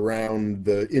experience around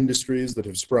the industries that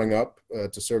have sprung up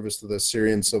to service to the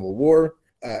Syrian civil war,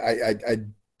 I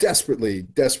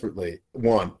desperately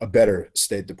want a better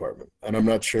State Department. And I'm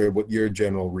not sure what your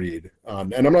general read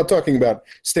on, and I'm not talking about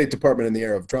State Department in the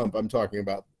era of Trump, I'm talking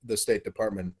about the State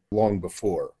Department long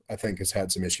before, I think has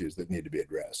had some issues that need to be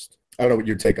addressed. I don't know what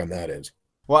your take on that is.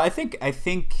 Well, I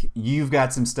think you've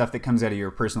got some stuff that comes out of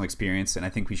your personal experience, and I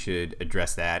think we should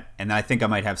address that. And I think I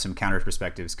might have some counter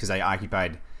perspectives because I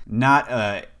occupied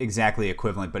not exactly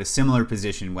equivalent, but a similar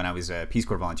position when I was a Peace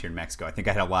Corps volunteer in Mexico. I think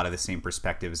I had a lot of the same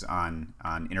perspectives on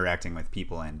interacting with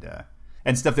people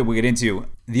and stuff that we'll get into.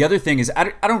 The other thing is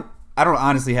I don't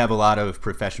honestly have a lot of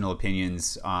professional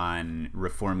opinions on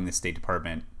reforming the State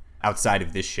Department outside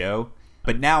of this show.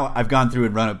 But now I've gone through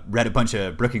and read a bunch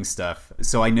of Brookings stuff,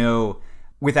 so I know,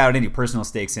 without any personal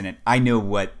stakes in it, I know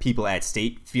what people at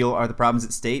state feel are the problems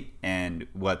at state and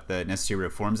what the necessary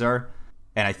reforms are.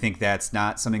 And I think that's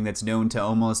not something that's known to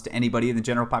almost anybody in the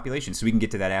general population. So we can get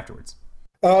to that afterwards.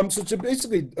 So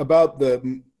basically about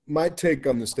my take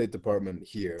on the State Department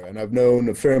here, and I've known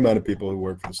a fair amount of people who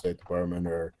work for the State Department,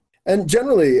 and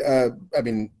generally,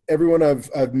 everyone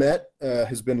I've met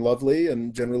has been lovely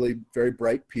and generally very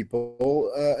bright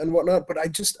people and whatnot. But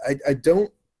I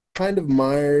don't kind of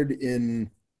mired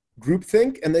in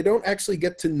groupthink, and they don't actually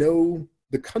get to know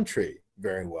the country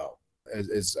very well,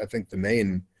 is I think the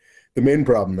main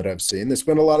problem that I've seen. They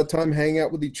spend a lot of time hanging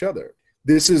out with each other.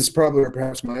 This is probably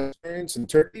perhaps my experience in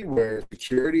Turkey, where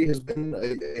security has been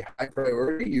a high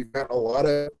priority. You've got a lot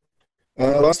of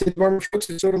State Department folks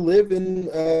who sort of live in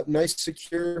nice,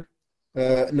 secure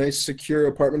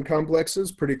apartment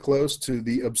complexes pretty close to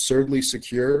the absurdly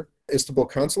secure Istanbul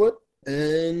consulate.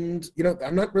 And,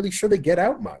 I'm not really sure they get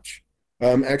out much,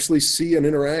 actually see and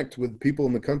interact with people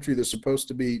in the country they're supposed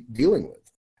to be dealing with.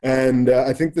 And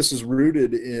I think this is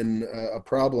rooted in a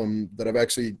problem that I've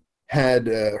actually had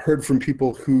heard from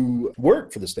people who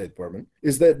work for the State Department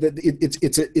is that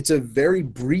it's a very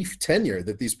brief tenure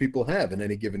that these people have in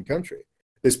any given country.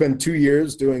 They spend 2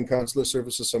 years doing consular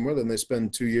services somewhere, then they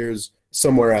spend 2 years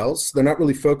somewhere else. They're not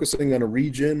really focusing on a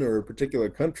region or a particular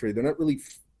country. They're not really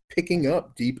picking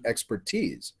up deep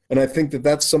expertise. And I think that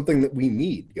that's something that we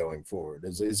need going forward,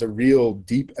 is a real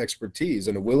deep expertise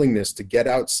and a willingness to get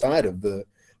outside of the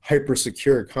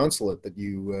hyper-secure consulate that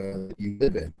you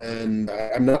live in. And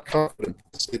I'm not confident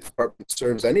that the State Department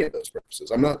serves any of those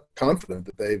purposes. I'm not confident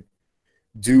that they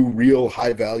do real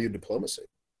high-value diplomacy.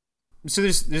 So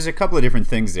there's a couple of different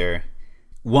things there.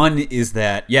 One is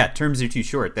that, yeah, terms are too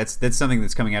short. That's something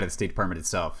that's coming out of the State Department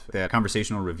itself. The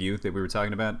conversational review that we were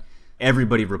talking about,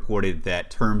 everybody reported that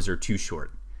terms are too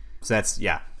short. So that's,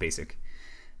 yeah, basic.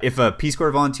 If a Peace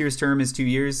Corps volunteer's term is 2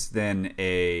 years, then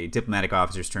a diplomatic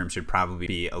officer's term should probably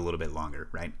be a little bit longer,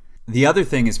 right? The other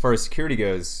thing, as far as security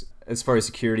goes, as far as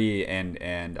security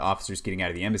and officers getting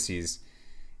out of the embassies,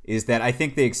 is that I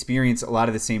think they experience a lot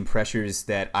of the same pressures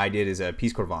that I did as a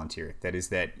Peace Corps volunteer. That is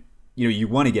that, you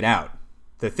want to get out.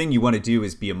 The thing you want to do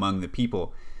is be among the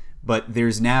people. But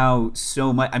there's now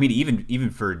so much, I mean, even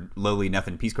for lowly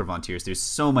nothing Peace Corps volunteers, there's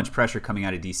so much pressure coming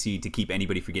out of DC to keep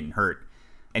anybody from getting hurt.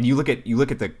 And you look at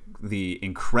the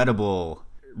incredible,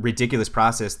 ridiculous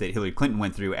process that Hillary Clinton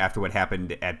went through after what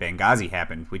happened at Benghazi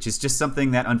happened, which is just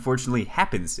something that unfortunately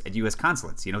happens at U.S.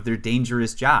 consulates. They're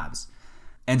dangerous jobs.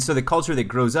 And so the culture that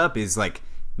grows up is like,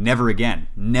 never again,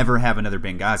 never have another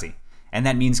Benghazi. And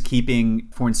that means keeping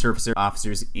foreign service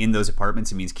officers in those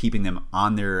apartments. It means keeping them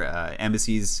on their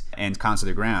embassies and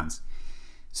consular grounds.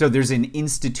 So there's an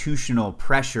institutional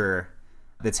pressure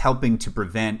that's helping to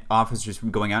prevent officers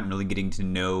from going out and really getting to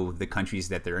know the countries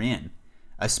that they're in,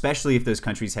 especially if those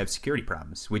countries have security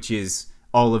problems, which is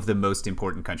all of the most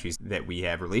important countries that we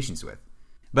have relations with.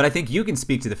 But I think you can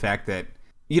speak to the fact that,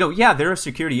 yeah, there are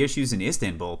security issues in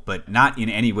Istanbul, but not in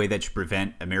any way that should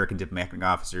prevent American diplomatic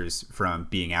officers from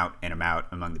being out and about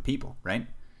among the people, right?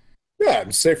 Yeah,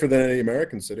 I'm safer than any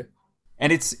American city.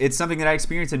 And it's something that I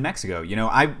experienced in Mexico.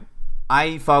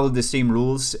 I followed the same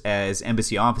rules as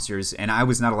embassy officers, and I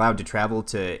was not allowed to travel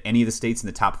to any of the states in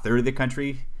the top third of the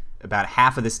country, about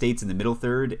half of the states in the middle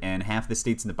third, and half of the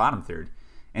states in the bottom third.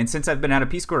 And since I've been out of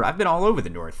Peace Corps, I've been all over the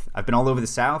North. I've been all over the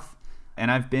South, and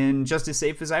I've been just as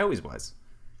safe as I always was.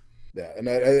 Yeah, and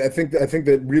I think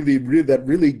that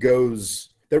really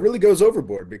goes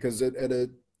overboard, because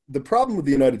the problem with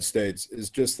the United States is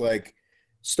just like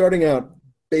starting out.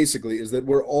 Basically, is that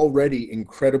we're already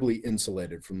incredibly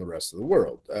insulated from the rest of the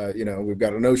world. We've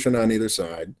got an ocean on either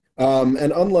side. And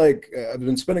unlike, I've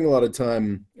been spending a lot of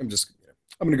time, I'm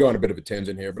going to go on a bit of a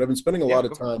tangent here, but I've been spending a lot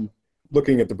of time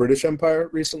looking at the British Empire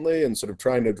recently and sort of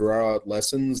trying to draw out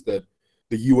lessons that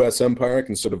the U.S. Empire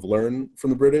can sort of learn from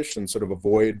the British and sort of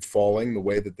avoid falling the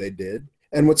way that they did.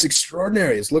 And what's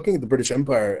extraordinary is looking at the British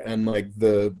Empire and like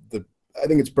I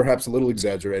think it's perhaps a little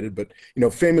exaggerated, but,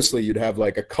 famously you'd have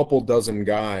like a couple dozen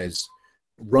guys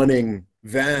running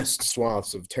vast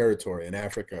swaths of territory in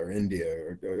Africa or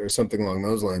India or something along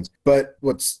those lines. But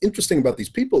what's interesting about these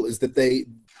people is that they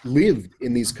lived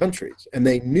in these countries and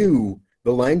they knew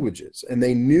the languages and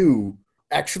they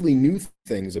actually knew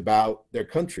things about their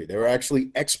country. They were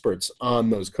actually experts on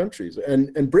those countries.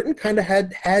 And Britain kind of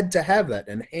had to have that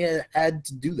and had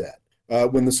to do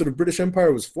that. When the sort of British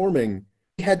Empire was forming,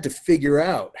 had to figure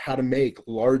out how to make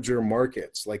larger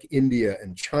markets like India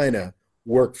and China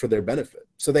work for their benefit.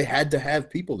 So they had to have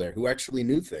people there who actually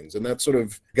knew things. And that sort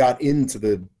of got into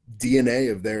the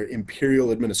DNA of their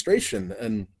imperial administration.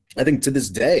 And I think to this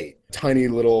day, tiny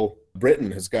little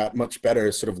Britain has got much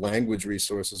better sort of language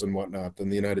resources and whatnot than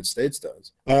the United States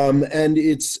does. And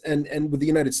with the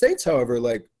United States, however,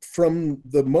 like from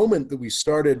the moment that we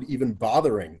started even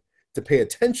bothering to pay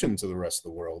attention to the rest of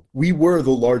the world, we were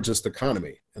the largest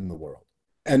economy in the world.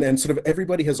 And sort of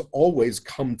everybody has always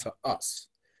come to us.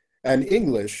 And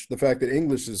English, the fact that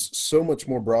English is so much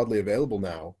more broadly available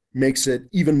now, makes it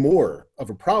even more of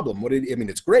a problem.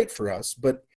 It's great for us,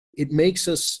 but it makes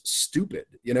us stupid.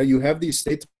 You have these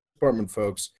State Department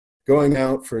folks going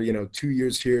out for, 2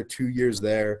 years here, 2 years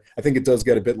there. I think it does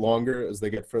get a bit longer as they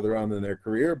get further on in their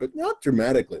career, but not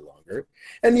dramatically longer.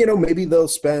 And, maybe they'll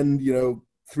spend,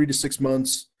 3 to 6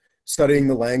 months studying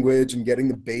the language and getting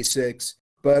the basics.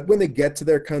 But when they get to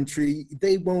their country,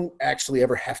 they won't actually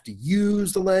ever have to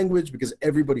use the language because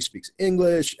everybody speaks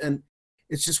English. And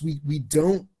it's just, we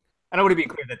don't. And I want to be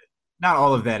clear that not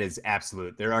all of that is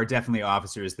absolute. There are definitely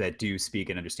officers that do speak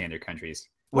and understand their countries.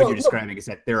 What you're describing is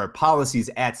that there are policies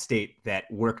at state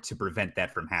that work to prevent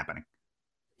that from happening.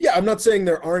 Yeah, I'm not saying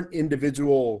there aren't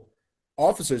individual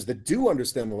officers that do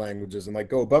understand the languages and like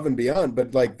go above and beyond,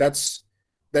 but like that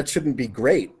shouldn't be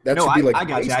great. That should be like I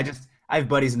got you. I have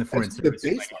buddies in the foreign service who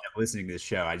might baseline. end up listening to this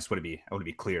show. I want to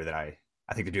be clear that I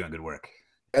think they're doing good work.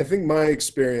 I think my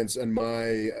experience and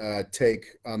my take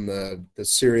on the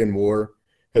Syrian war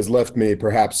has left me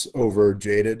perhaps over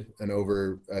jaded and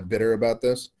over bitter about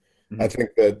this. Mm-hmm. I think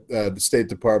that the State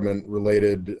Department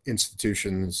related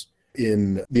institutions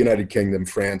in the United Kingdom,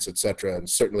 France, etc., and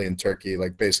certainly in Turkey,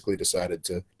 like basically decided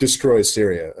to destroy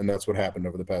Syria. And that's what happened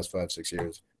over the past 5-6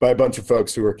 years by a bunch of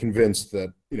folks who were convinced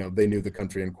that, you know, they knew the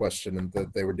country in question and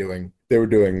that they were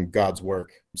doing God's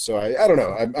work. So I don't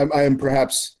know. I am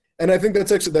perhaps, and I think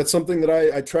that's something that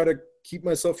I try to keep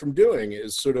myself from doing,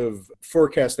 is sort of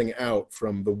forecasting out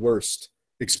from the worst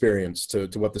experience to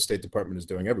what the State Department is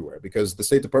doing everywhere, because the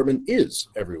State Department is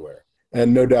everywhere.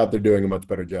 And no doubt they're doing a much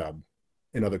better job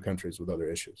in other countries with other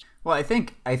issues. Well, I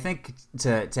think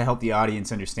to help the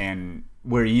audience understand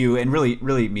where you, and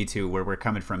really me too, where we're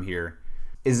coming from here,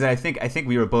 is that I think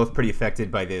we were both pretty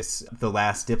affected by the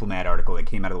last Diplomat article that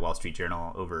came out of the Wall Street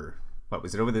Journal over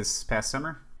this past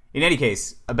summer? In any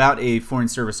case, about a Foreign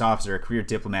Service officer, a career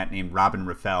diplomat named Robin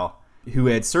Rafael, who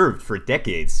had served for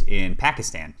decades in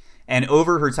Pakistan. And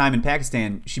over her time in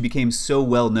Pakistan, she became so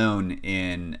well known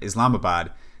in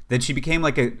Islamabad that she became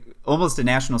like almost a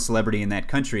national celebrity in that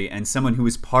country, and someone who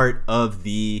was part of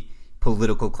the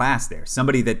political class there,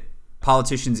 somebody that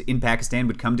politicians in Pakistan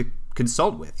would come to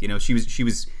consult with. You know, she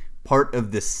was part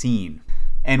of the scene.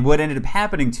 And what ended up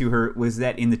happening to her was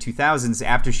that in the 2000s,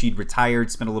 after she'd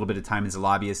retired, spent a little bit of time as a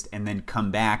lobbyist, and then come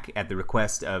back at the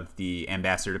request of the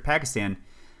ambassador to Pakistan,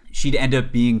 she'd end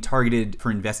up being targeted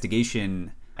for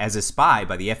investigation as a spy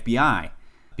by the FBI,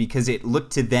 because it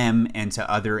looked to them and to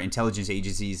other intelligence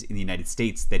agencies in the United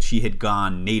States that she had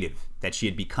gone native, that she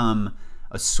had become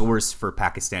a source for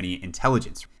Pakistani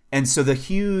intelligence. And so the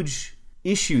huge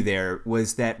issue there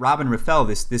was that Robin Rafael,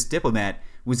 this diplomat,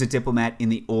 was a diplomat in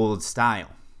the old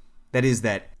style. That is,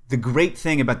 that the great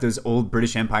thing about those old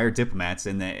British Empire diplomats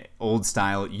and the old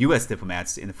style U.S.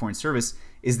 diplomats in the Foreign Service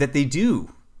is that they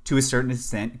do, to a certain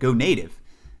extent, go native.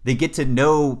 They get to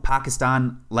know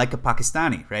Pakistan like a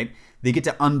Pakistani, right? They get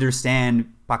to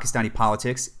understand Pakistani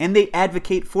politics, and they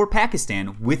advocate for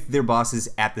Pakistan with their bosses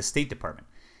at the State Department.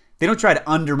 They don't try to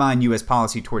undermine U.S.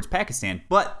 policy towards Pakistan,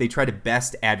 but they try to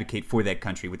best advocate for that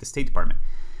country with the State Department.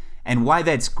 And why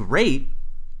that's great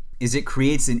is it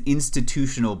creates an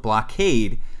institutional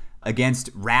blockade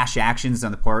against rash actions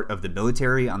on the part of the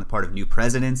military, on the part of new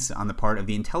presidents, on the part of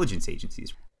the intelligence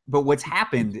agencies. But what's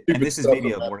happened, and this is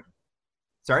maybe a more...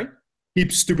 Sorry?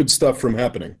 Keep stupid stuff from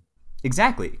happening.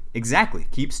 Exactly.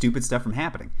 Keep stupid stuff from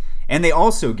happening. And they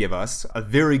also give us a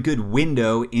very good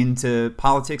window into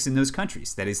politics in those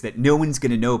countries. That is, that no one's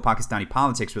going to know Pakistani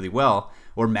politics really well,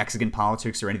 or Mexican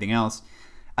politics or anything else,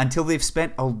 until they've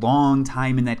spent a long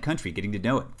time in that country getting to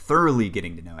know it, thoroughly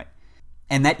getting to know it.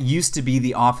 And that used to be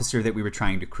the officer that we were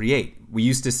trying to create. We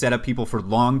used to set up people for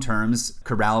long terms,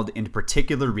 corralled into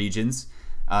particular regions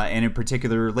and in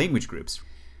particular language groups.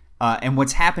 And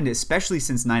what's happened, especially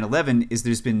since 9/11, is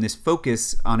there's been this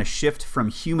focus on a shift from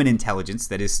human intelligence,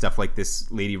 that is stuff like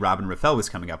this lady Robin Rafael was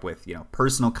coming up with, you know,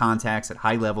 personal contacts at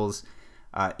high levels,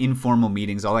 informal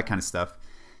meetings, all that kind of stuff,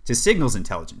 to signals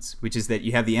intelligence, which is that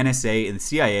you have the NSA and the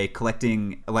CIA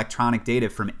collecting electronic data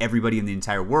from everybody in the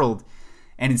entire world,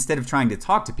 and instead of trying to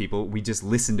talk to people, we just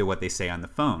listen to what they say on the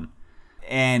phone.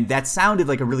 And that sounded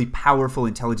like a really powerful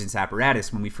intelligence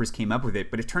apparatus when we first came up with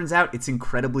it, but it turns out it's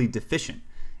incredibly deficient.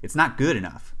 It's not good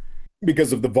enough.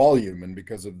 Because of the volume and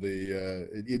because of the,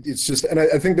 it's just, and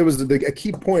I think there was a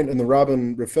key point in the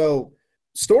Robin Rafael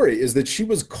story is that she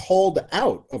was called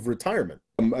out of retirement.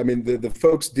 I mean, the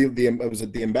folks, was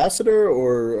it the ambassador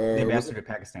or? The ambassador to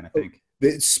Pakistan, I think.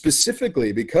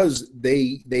 Specifically because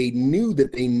they knew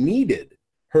that they needed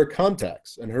her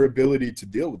contacts and her ability to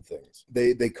deal with things.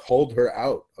 They called her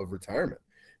out of retirement,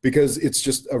 because it's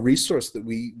just a resource that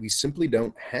we simply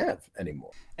don't have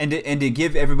anymore. And to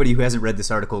give everybody who hasn't read this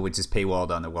article, which is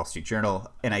paywalled on the Wall Street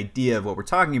Journal, an idea of what we're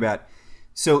talking about.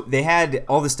 So they had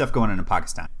all this stuff going on in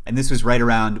Pakistan. And this was right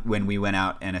around when we went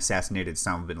out and assassinated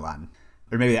Osama bin Laden.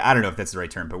 Or maybe, I don't know if that's the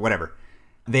right term, but whatever.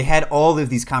 They had all of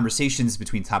these conversations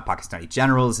between top Pakistani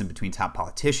generals and between top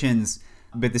politicians.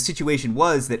 But the situation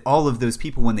was that all of those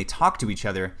people, when they talk to each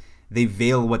other, they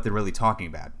veil what they're really talking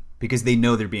about, because they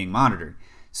know they're being monitored.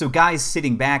 So guys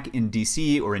sitting back in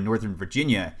D.C. or in Northern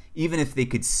Virginia, even if they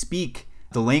could speak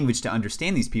the language to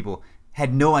understand these people,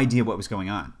 had no idea what was going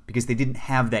on, because they didn't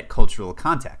have that cultural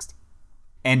context.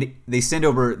 And they send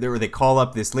over, or they call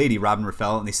up this lady, Robin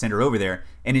Raffel, and they send her over there.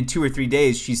 And in 2 or 3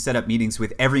 days, she set up meetings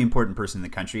with every important person in the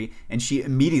country, and she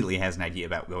immediately has an idea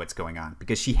about what's going on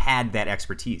because she had that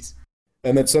expertise.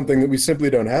 And that's something that we simply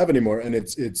don't have anymore. And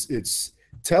it's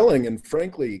telling and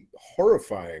frankly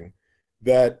horrifying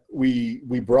that we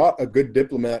brought a good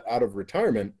diplomat out of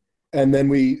retirement and then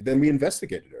we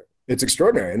investigated her. It's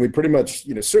extraordinary. And we pretty much,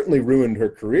 certainly ruined her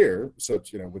career,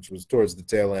 which was towards the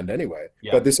tail end anyway.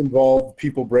 Yeah. But this involved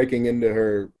people breaking into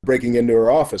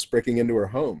her office, breaking into her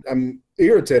home. I'm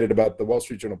irritated about the Wall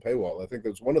Street Journal paywall. I think that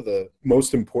was one of the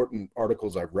most important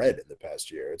articles I've read in the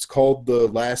past year. It's called The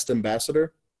Last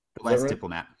Ambassador. The Last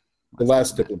Diplomat. The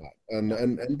Last Diplomat.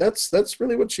 And that's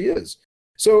really what she is.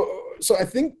 So I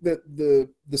think that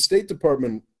the State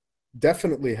Department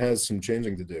definitely has some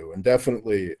changing to do and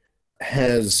definitely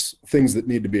has things that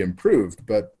need to be improved,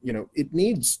 but it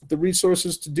needs the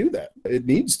resources to do that. It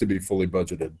needs to be fully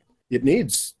budgeted. It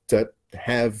needs to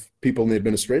have people in the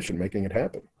administration making it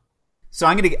happen. So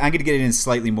I'm gonna get in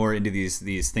slightly more into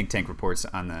these think tank reports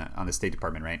on the State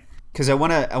Department, right? Because I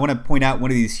wanna point out one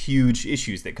of these huge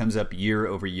issues that comes up year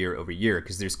over year over year.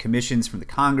 Because there's commissions from the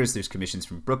Congress, there's commissions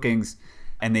from Brookings,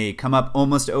 and they come up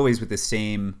almost always with the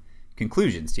same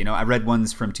conclusions. I read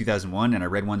ones from 2001 and I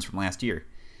read ones from last year.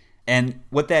 And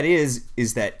what that is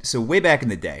that, so way back in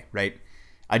the day, right?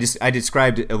 I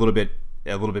described a little bit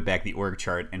back the org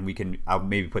chart, and I'll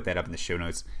maybe put that up in the show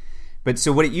notes. But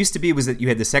so what it used to be was that you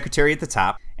had the secretary at the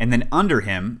top, and then under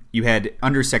him you had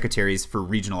undersecretaries for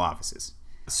regional offices.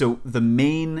 So the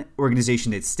main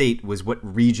organization at state was what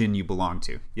region you belonged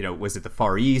to. Was it the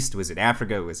Far East? Was it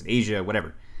Africa? Was it Asia?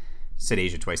 Whatever. Said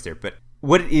Asia twice there. But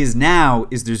what it is now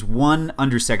is there's one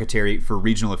undersecretary for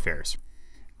regional affairs.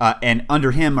 And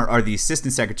under him are the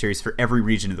assistant secretaries for every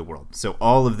region of the world. So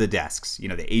all of the desks,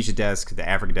 the Asia desk, the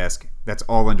Africa desk, that's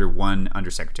all under one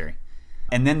undersecretary.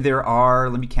 And then there are,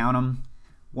 let me count them,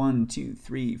 1, 2,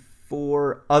 3,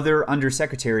 4 other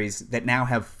undersecretaries that now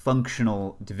have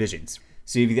functional divisions.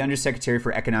 So you have the Undersecretary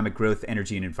for Economic Growth,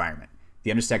 Energy, and Environment,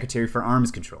 the Undersecretary for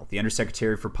Arms Control, the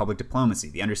Undersecretary for Public Diplomacy,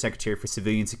 the Undersecretary for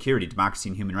Civilian Security, Democracy,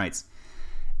 and Human Rights.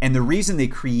 And the reason they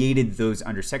created those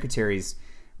undersecretaries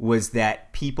was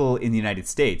that people in the United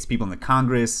States, people in the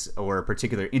Congress or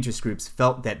particular interest groups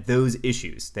felt that those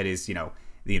issues, that is,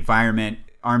 the environment,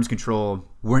 arms control,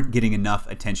 weren't getting enough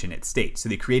attention at state. So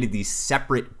they created these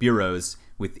separate bureaus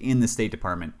within the State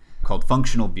Department called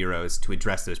functional bureaus to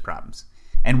address those problems.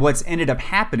 And what's ended up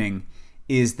happening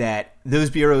is that those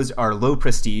bureaus are low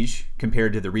prestige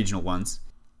compared to the regional ones.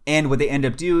 And what they end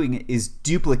up doing is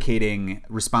duplicating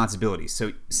responsibilities.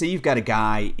 So say you've got a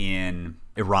guy in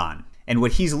Iran, and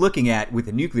what he's looking at with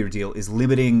the nuclear deal is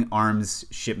limiting arms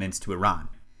shipments to Iran.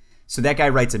 So that guy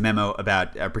writes a memo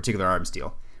about a particular arms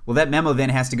deal. Well, that memo then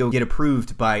has to go get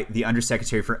approved by the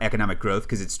Undersecretary for Economic Growth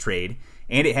because it's trade,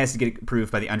 and it has to get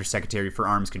approved by the Undersecretary for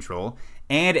Arms Control,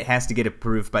 and it has to get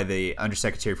approved by the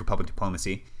Undersecretary for Public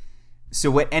Diplomacy. So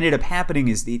what ended up happening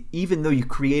is that even though you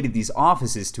created these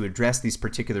offices to address these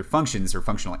particular functions or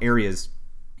functional areas,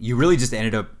 you really just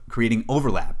ended up creating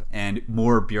overlap and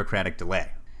more bureaucratic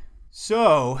delay.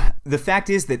 So the fact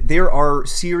is that there are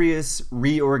serious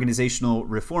reorganizational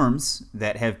reforms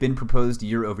that have been proposed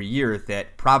year over year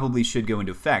that probably should go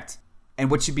into effect. And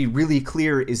what should be really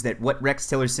clear is that what Rex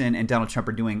Tillerson and Donald Trump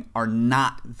are doing are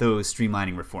not those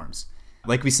streamlining reforms.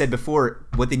 Like we said before,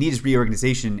 what they need is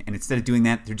reorganization, and instead of doing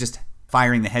that, they're just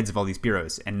firing the heads of all these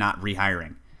bureaus and not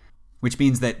rehiring, which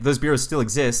means that those bureaus still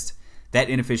exist, that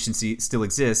inefficiency still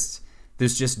exists,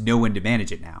 there's just no one to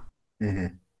manage it now.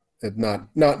 Mm-hmm. It's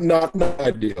not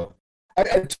ideal. I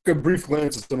took a brief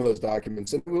glance at some of those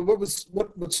documents, and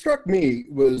what struck me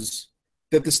was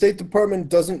that the State Department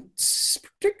doesn't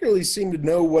particularly seem to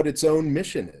know what its own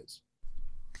mission is.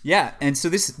 Yeah, and so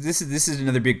this is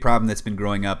another big problem that's been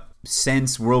growing up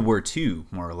since World War II,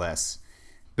 more or less.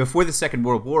 Before the Second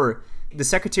World War, the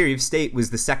Secretary of State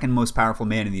was the second most powerful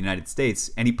man in the United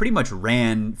States, and he pretty much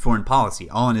ran foreign policy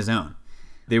all on his own.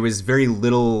 There was very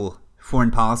little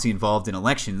foreign policy involved in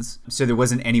elections, so there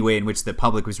wasn't any way in which the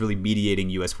public was really mediating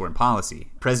U.S. foreign policy.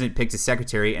 The president picked a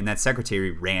secretary, and that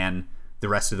secretary ran the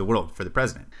rest of the world for the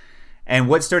president. And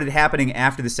what started happening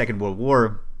after the Second World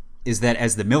War is that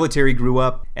as the military grew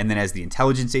up, and then as the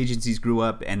intelligence agencies grew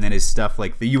up, and then as stuff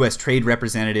like the U.S. Trade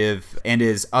Representative, and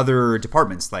as other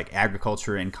departments like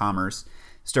agriculture and commerce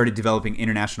started developing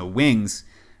international wings,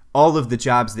 all of the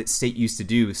jobs that state used to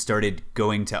do started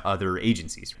going to other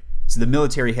agencies. So the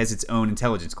military has its own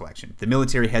intelligence collection. The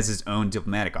military has its own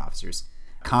diplomatic officers.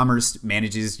 Commerce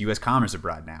manages U.S. commerce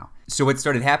abroad now. So what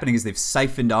started happening is they've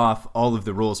siphoned off all of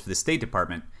the roles for the State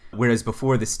Department, whereas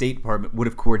before the State Department would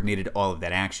have coordinated all of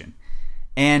that action.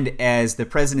 And as the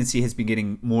presidency has been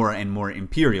getting more and more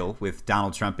imperial, with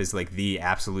Donald Trump as like the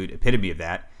absolute epitome of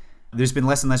that, there's been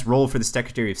less and less role for the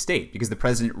Secretary of State because the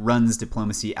president runs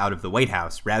diplomacy out of the White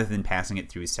House rather than passing it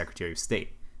through his Secretary of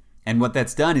State. And what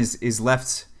that's done is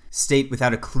left state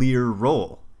without a clear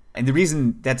role. And the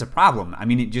reason that's a problem, I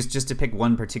mean, just to pick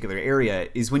one particular area,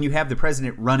 is when you have the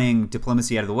president running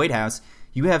diplomacy out of the White House,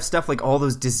 you have stuff like all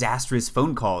those disastrous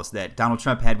phone calls that Donald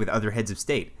Trump had with other heads of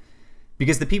state.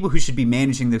 Because the people who should be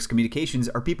managing those communications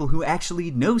are people who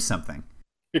actually know something.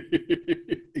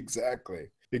 Exactly.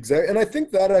 And I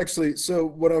think that actually, so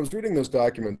when I was reading those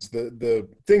documents, the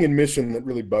thing in Mission that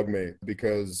really bugged me,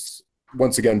 because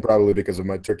once again, probably because of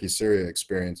my Turkey-Syria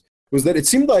experience, was that it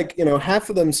seemed like, half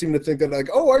of them seemed to think that like,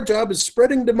 oh, our job is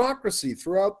spreading democracy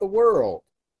throughout the world.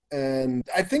 And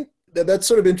I think that's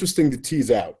sort of interesting to tease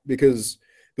out, because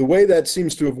the way that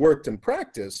seems to have worked in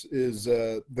practice is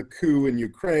the coup in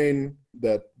Ukraine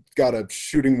that got a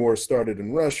shooting war started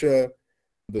in Russia,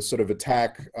 the sort of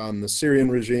attack on the Syrian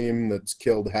regime that's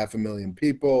killed 500,000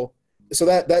 people. So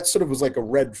that sort of was like a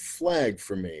red flag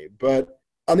for me. But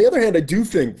on the other hand, I do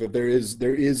think that there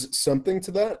is something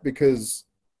to that, because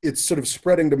it's sort of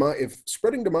spreading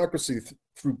democracy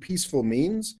through peaceful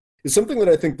means is something that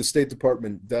I think the State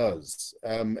Department does,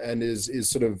 and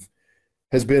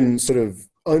has been sort of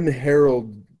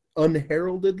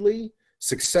unheraldedly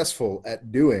successful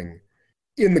at doing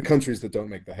in the countries that don't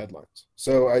make the headlines.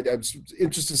 So I'm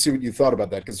interested to see what you thought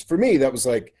about that, because for me, that was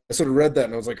like, I sort of read that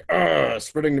and I was like,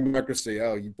 spreading democracy.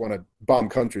 Oh, you want to bomb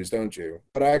countries, don't you?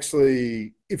 But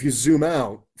actually, if you zoom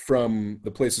out from the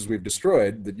places we've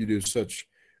destroyed that you do such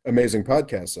amazing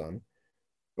podcasts on,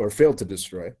 or failed to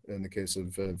destroy in the case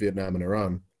of Vietnam and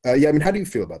Iran. How do you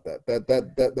feel about that?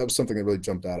 That was something that really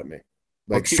jumped out at me.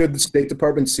 Like, should the State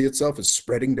Department see itself as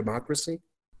spreading democracy?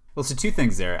 Well, so two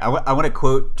things there. I want to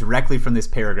quote directly from this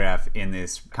paragraph in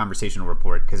this conversational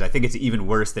report, because I think it's even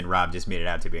worse than Rob just made it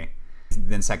out to be.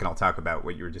 Then second, I'll talk about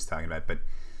what you were just talking about. But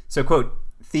so, quote,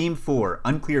 Theme 4,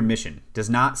 unclear mission, does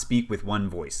not speak with one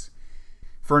voice.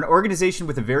 For an organization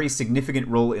with a very significant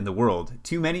role in the world,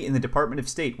 too many in the Department of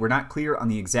State were not clear on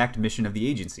the exact mission of the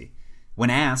agency. When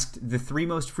asked, the three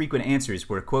most frequent answers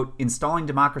were, quote, installing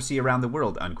democracy around the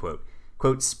world, unquote,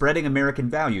 quote, spreading American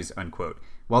values, unquote,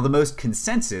 while the most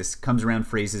consensus comes around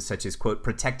phrases such as, quote,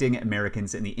 protecting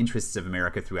Americans and the interests of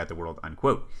America throughout the world,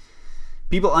 unquote.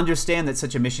 People understand that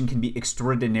such a mission can be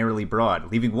extraordinarily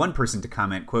broad, leaving one person to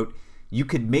comment, quote, you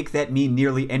could make that mean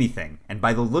nearly anything, and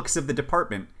by the looks of the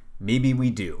department, maybe we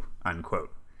do,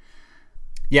 unquote.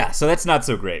 Yeah, so that's not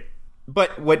so great.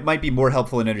 But what might be more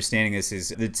helpful in understanding this is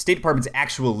the State Department's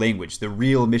actual language, the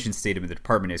real mission statement of the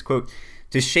department is, quote,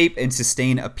 to shape and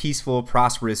sustain a peaceful,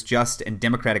 prosperous, just, and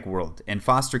democratic world, and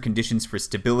foster conditions for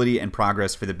stability and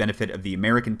progress for the benefit of the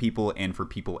American people and for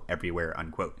people everywhere,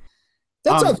 unquote.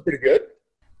 That sounds pretty good.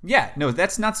 Yeah, no,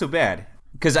 that's not so bad.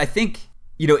 Because I think,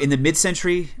 in the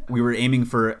mid-century, we were aiming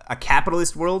for a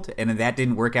capitalist world, and that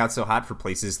didn't work out so hot for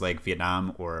places like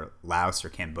Vietnam or Laos or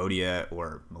Cambodia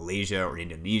or Malaysia or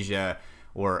Indonesia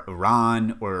or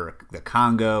Iran or the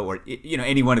Congo or,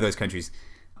 any one of those countries.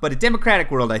 But a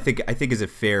democratic world, I think is a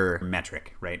fair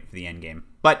metric, right, for the end game.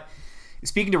 But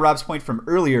speaking to Rob's point from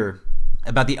earlier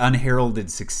about the unheralded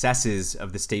successes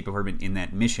of the State Department in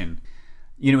that mission,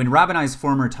 in Rob and I's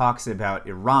former talks about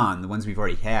Iran, the ones we've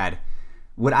already had,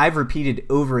 what I've repeated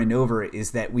over and over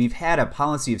is that we've had a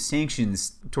policy of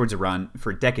sanctions towards Iran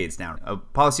for decades now, a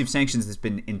policy of sanctions that's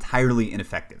been entirely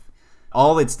ineffective.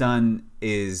 All it's done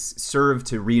is serve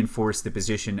to reinforce the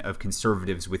position of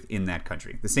conservatives within that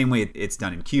country. The same way it's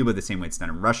done in Cuba, the same way it's done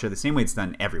in Russia, the same way it's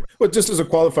done everywhere. Well, just as a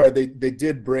qualifier, they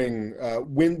did bring,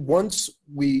 once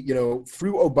we,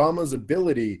 through Obama's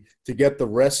ability to get the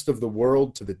rest of the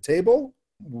world to the table,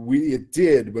 it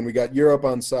did, when we got Europe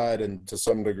on side and to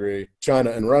some degree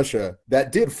China and Russia,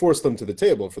 that did force them to the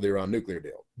table for the Iran nuclear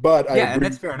deal. But and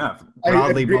that's fair enough.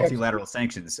 Broadly, multilateral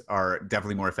sanctions are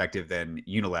definitely more effective than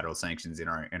unilateral sanctions in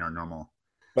our normal.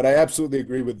 But I absolutely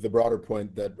agree with the broader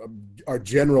point that our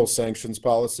general sanctions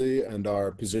policy and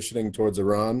our positioning towards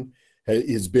Iran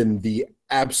has been the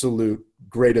absolute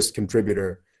greatest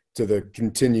contributor to the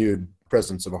continued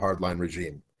presence of a hardline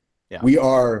regime. Yeah. We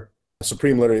are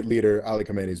Supreme Leader Ali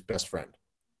Khamenei's best friend.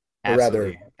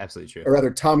 Absolutely true. Or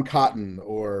rather, Tom Cotton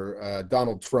or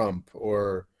Donald Trump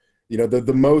or,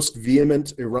 the most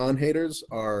vehement Iran haters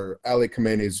are Ali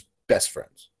Khamenei's best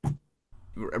friends.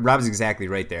 Rob's exactly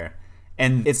right there.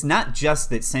 And it's not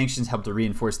just that sanctions help to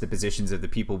reinforce the positions of the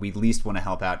people we least want to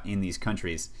help out in these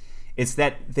countries. It's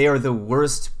that they are the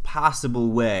worst possible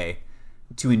way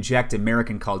to inject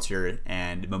American culture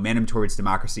and momentum towards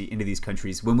democracy into these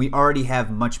countries when we already have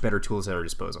much better tools at our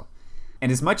disposal.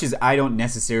 And as much as I don't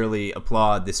necessarily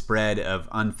applaud the spread of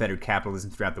unfettered capitalism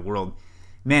throughout the world,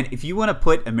 man, if you want to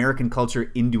put American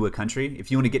culture into a country, if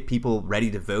you want to get people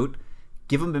ready to vote,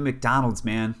 give them a McDonald's,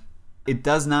 man. It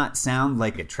does not sound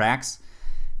like it tracks,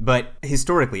 but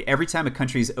historically, every time a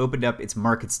country's opened up its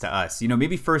markets to us,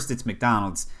 maybe first it's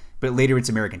McDonald's, but later it's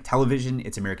American television,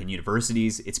 it's American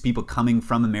universities, it's people coming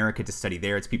from America to study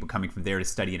there, it's people coming from there to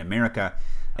study in America.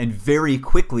 And very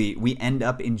quickly, we end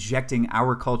up injecting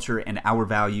our culture and our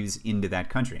values into that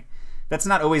country. That's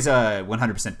not always a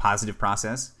 100% positive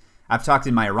process. I've talked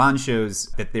in my Iran shows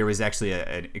that there was actually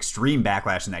an extreme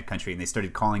backlash in that country, and they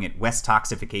started calling it West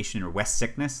toxification or West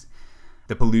sickness,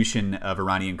 the pollution of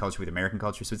Iranian culture with American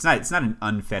culture. So it's not an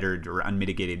unfettered or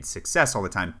unmitigated success all the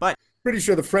time, but pretty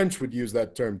sure the French would use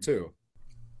that term too.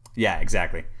 Yeah,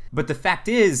 exactly. But the fact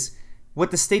is,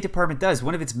 what the State Department does,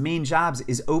 one of its main jobs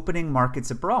is opening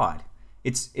markets abroad.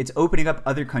 It's opening up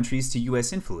other countries to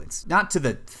U.S. influence. Not to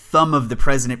the thumb of the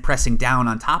president pressing down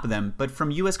on top of them, but from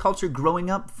U.S. culture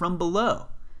growing up from below.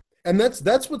 And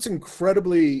that's what's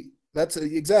incredibly, that's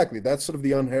sort of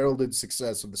the unheralded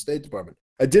success of the State Department.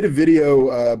 I did a video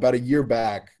about a year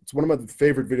back. It's one of my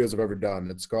favorite videos I've ever done.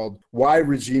 It's called Why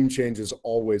Regime Change is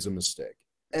Always a Mistake.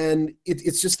 And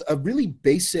it's just a really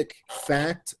basic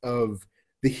fact of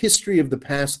the history of the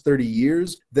past 30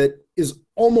 years that is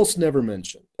almost never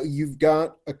mentioned. You've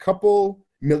got a couple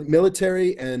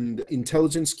military and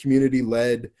intelligence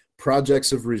community-led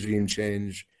projects of regime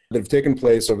change that have taken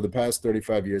place over the past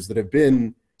 35 years that have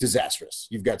been disastrous.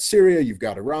 You've got Syria, you've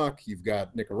got Iraq, you've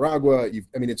got Nicaragua,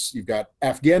 you've got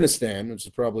Afghanistan, which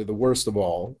is probably the worst of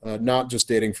all, not just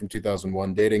dating from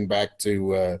 2001, dating back to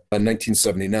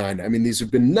 1979. I mean, these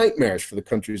have been nightmares for the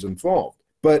countries involved.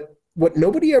 But what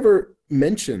nobody ever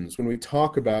mentions when we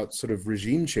talk about sort of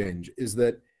regime change is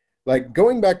that, like,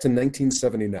 going back to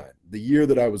 1979, the year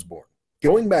that I was born,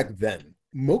 going back then,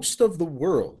 most of the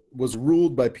world was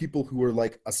ruled by people who were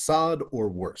like Assad or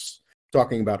worse.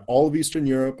 Talking about all of Eastern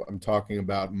Europe. I'm talking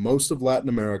about most of Latin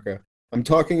America. I'm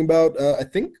talking about, I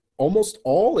think, almost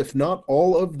all, if not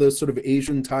all of the sort of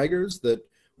Asian tigers that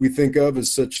we think of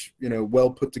as such, well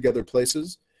put together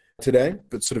places today.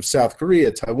 But sort of South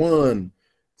Korea, Taiwan,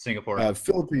 Singapore,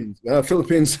 Philippines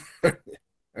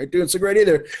aren't doing so great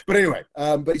either. But anyway,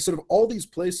 but sort of all these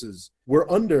places were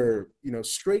under,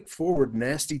 straightforward,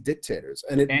 nasty dictators.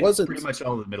 And wasn't pretty much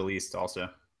all of the Middle East also.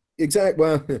 Exactly.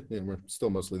 Well, we're still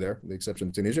mostly there, with the exception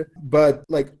of Tunisia. But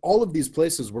like all of these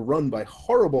places were run by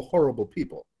horrible, horrible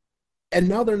people. And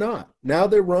now they're not. Now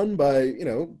they're run by,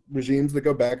 regimes that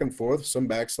go back and forth, some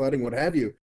backsliding, what have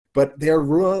you. But they are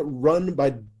run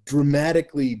by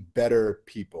dramatically better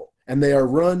people. And they are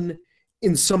run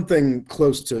in something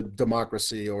close to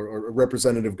democracy or a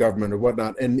representative government or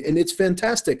whatnot. And it's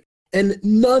fantastic. And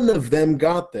none of them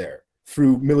got there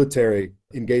through military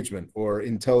engagement or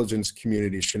intelligence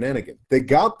community shenanigan. They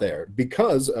got there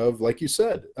because of, like you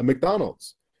said, a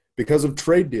McDonald's, because of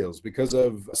trade deals, because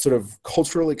of sort of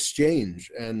cultural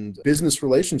exchange and business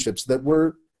relationships that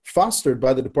were fostered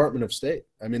by the Department of State.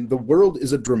 I mean, the world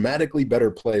is a dramatically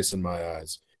better place in my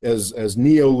eyes. As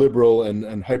neoliberal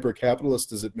and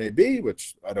hyper-capitalist as it may be,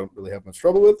 which I don't really have much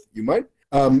trouble with, you might,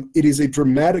 it is a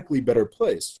dramatically better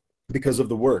place because of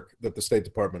the work that the State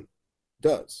Department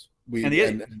does.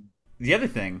 The other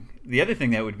thing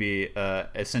that would be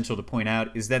essential to point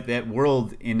out is that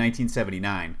world in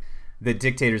 1979, the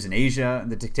dictators in Asia,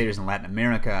 the dictators in Latin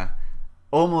America,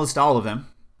 almost all of them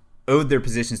owed their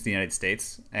positions to the United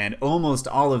States, and almost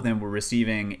all of them were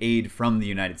receiving aid from the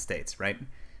United States, right?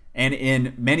 And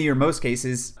in many or most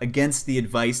cases, against the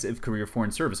advice of career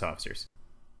foreign service officers.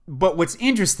 But what's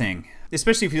interesting,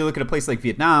 especially if you look at a place like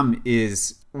Vietnam,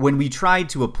 is when we tried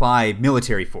to apply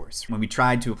military force, when we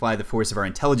tried to apply the force of our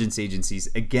intelligence agencies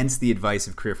against the advice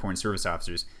of career foreign service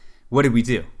officers, what did we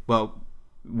do? Well,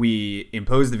 we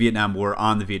imposed the Vietnam War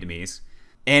on the Vietnamese,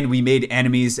 and we made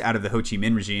enemies out of the Ho Chi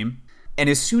Minh regime. And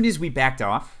as soon as we backed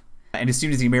off, and as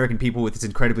soon as the American people with its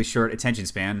incredibly short attention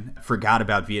span forgot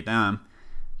about Vietnam,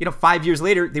 5 years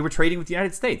later, they were trading with the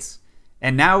United States.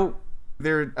 And now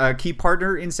they're a key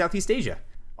partner in Southeast Asia.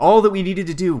 All that we needed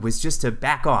to do was just to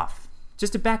back off.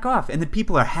 And the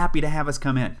people are happy to have us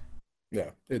come in. Yeah,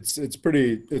 it's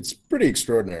pretty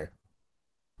extraordinary.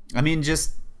 I mean,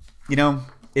 just,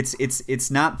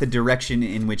 it's not the direction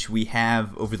in which we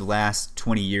have over the last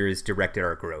 20 years directed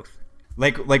our growth.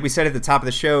 Like we said at the top of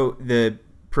the show, the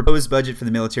proposed budget for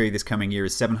the military this coming year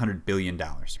is $700 billion.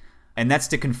 And that's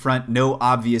to confront no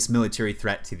obvious military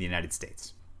threat to the United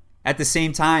States. At the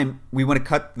same time, we want to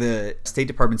cut the State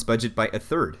Department's budget by a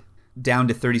third, down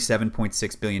to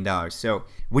 $37.6 billion. So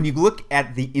when you look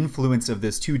at the influence of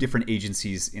those two different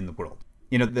agencies in the world,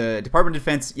 You know, the Department of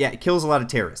Defense, yeah, it kills a lot of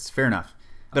terrorists, fair enough,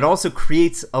 but also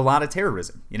creates a lot of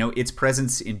terrorism. You know, its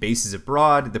presence in bases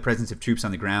abroad, the presence of troops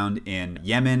on the ground in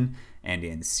Yemen and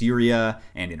in Syria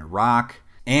and in Iraq,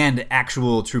 and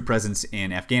actual troop presence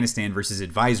in Afghanistan versus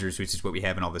advisors, which is what we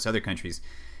have in all those other countries.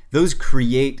 Those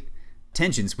create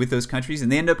tensions with those countries,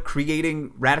 and they end up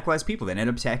creating radicalized people that end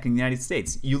up attacking the United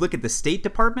States. You look at the State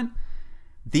Department,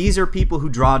 these are people who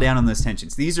draw down on those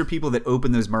tensions. These are people that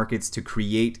open those markets to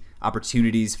create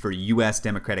opportunities for U.S.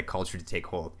 democratic culture to take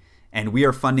hold. And we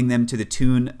are funding them to the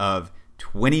tune of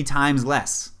 20 times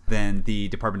less than the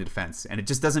Department of Defense. And it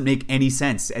just doesn't make any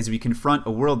sense as we confront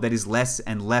a world that is less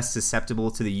and less susceptible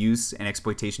to the use and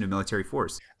exploitation of military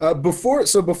force. Before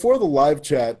the live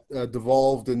chat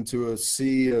devolved into a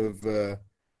sea of... we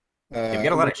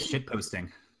got a lot of shit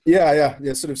posting. Yeah,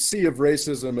 sort of sea of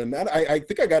racism, and I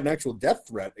think I got an actual death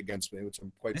threat against me, which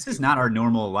I'm quite. This is not our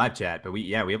normal live chat, but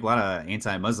we have a lot of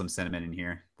anti-Muslim sentiment in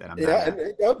here that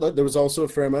I'm. There was also a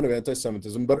fair amount of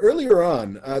anti-Semitism, but earlier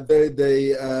on,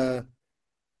 they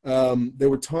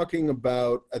were talking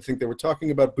about. I think they were talking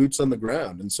about boots on the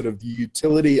ground and sort of the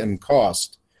utility and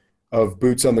cost of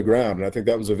boots on the ground, and I think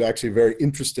that was actually a very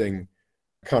interesting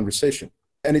conversation.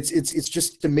 And it's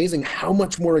just amazing how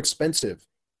much more expensive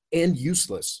and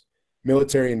useless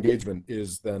military engagement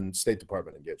is than State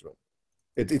Department engagement.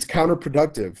 It's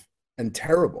counterproductive and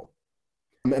terrible.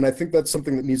 And I think that's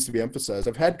something that needs to be emphasized.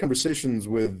 I've had conversations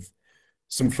with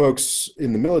some folks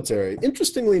in the military,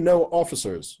 interestingly, no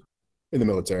officers in the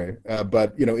military,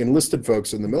 but enlisted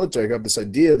folks in the military have this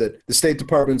idea that the State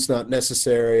Department's not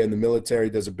necessary and the military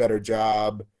does a better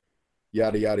job,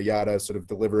 yada, yada, yada, sort of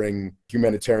delivering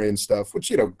humanitarian stuff,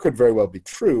 which, could very well be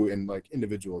true in like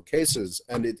individual cases.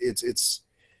 And it's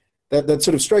that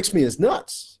sort of strikes me as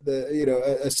nuts.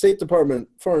 A State Department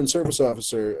Foreign Service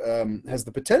officer has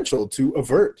the potential to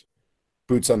avert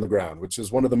boots on the ground, which is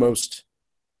one of the most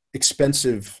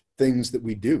expensive things that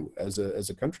we do as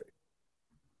a country.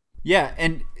 Yeah.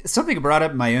 And something I brought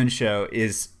up in my own show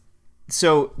is,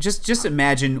 so just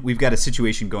imagine we've got a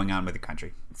situation going on with the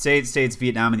country. Say it's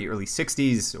Vietnam in the early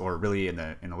 60s or really in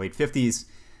the late 50s.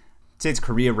 Say it's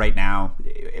Korea right now.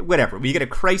 Whatever. We get a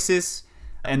crisis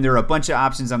and there are a bunch of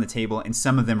options on the table and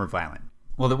some of them are violent.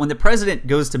 Well, when the president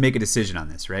goes to make a decision on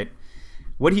this, right?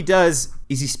 What he does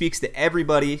is he speaks to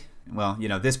everybody. Well,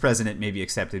 this president may be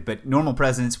accepted, but normal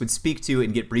presidents would speak to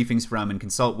and get briefings from and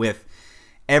consult with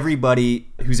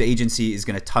everybody whose agency is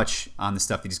going to touch on the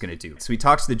stuff that he's going to do. So he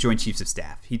talks to the Joint Chiefs of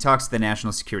Staff. He talks to the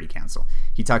National Security Council.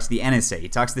 He talks to the NSA. He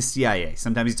talks to the CIA.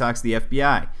 Sometimes he talks to the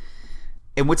FBI.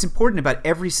 And what's important about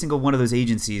every single one of those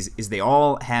agencies is they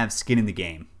all have skin in the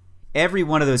game. Every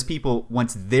one of those people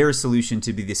wants their solution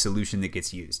to be the solution that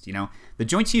gets used. The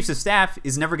Joint Chiefs of Staff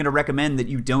is never going to recommend that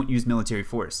you don't use military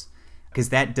force because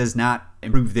that does not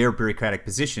improve their bureaucratic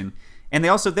position. And they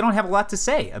don't have a lot to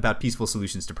say about peaceful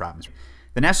solutions to problems.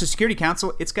 The National Security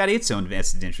Council, it's got its own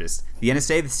vested interest. The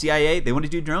NSA, the CIA, they want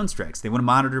to do drone strikes. They want to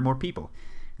monitor more people.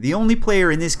 The only player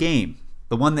in this game,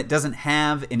 the one that doesn't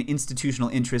have an institutional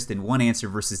interest in one answer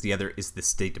versus the other, is the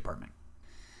State Department.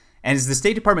 And as the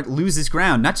State Department loses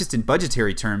ground, not just in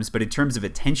budgetary terms, but in terms of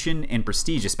attention and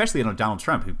prestige, especially on Donald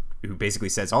Trump, who basically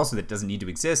says also that it doesn't need to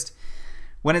exist,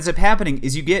 what ends up happening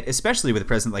is you get, especially with a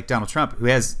president like Donald Trump, who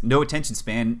has no attention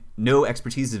span, no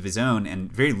expertise of his own,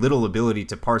 and very little ability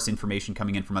to parse information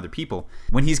coming in from other people.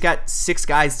 When he's got 6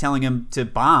 guys telling him to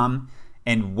bomb,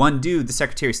 and one dude, the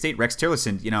Secretary of State, Rex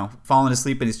Tillerson, falling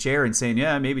asleep in his chair and saying,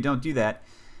 yeah, maybe don't do that,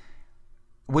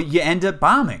 well, you end up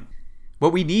bombing.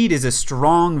 What we need is a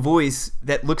strong voice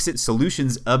that looks at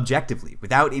solutions objectively,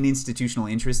 without an institutional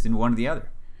interest in one or the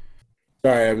other.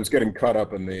 Sorry, I was getting caught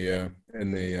up in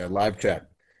the live chat.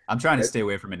 I'm trying to stay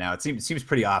away from it now. It seems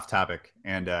pretty off topic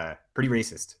and pretty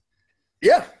racist.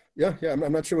 Yeah.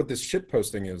 I'm not sure what this shit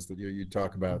posting is that you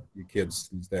talk about, you kids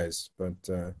these days, but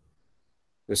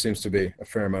there seems to be a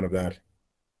fair amount of that.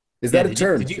 Is that a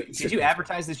term? Did you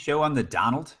advertise this show on the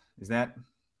Donald? Is that?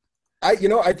 I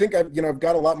think I've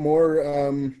got a lot more.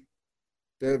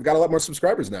 I've got a lot more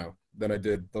subscribers now than I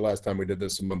did the last time we did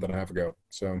this a month and a half ago.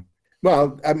 So.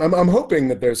 Well, I'm hoping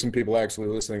that there's some people actually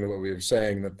listening to what we were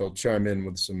saying that they'll chime in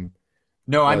with some.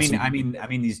 No, I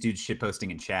mean these dudes shit posting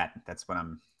in chat. That's what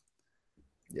I'm.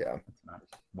 Yeah.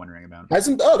 Wondering about.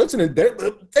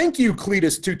 Thank you,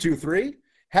 Cletus223.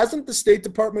 Hasn't the State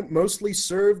Department mostly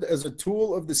served as a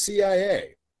tool of the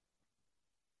CIA?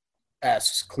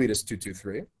 Asks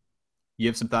Cletus223. You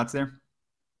have some thoughts there?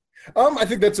 I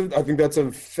think that's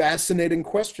a fascinating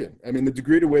question. I mean, the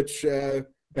degree to which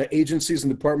agencies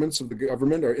and departments of the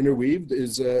government are interweaved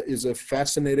is a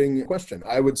fascinating question.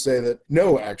 I would say that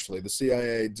no, actually, the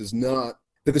CIA does not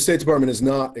that the State Department is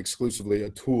not exclusively a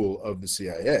tool of the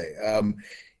CIA.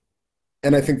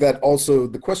 And I think that also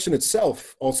the question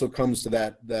itself also comes to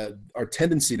that our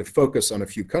tendency to focus on a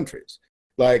few countries.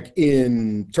 Like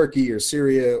in Turkey or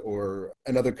Syria or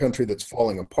another country that's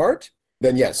falling apart,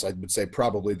 then yes, I would say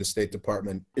probably the State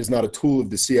Department is not a tool of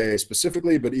the CIA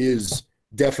specifically, but is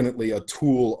definitely a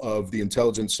tool of the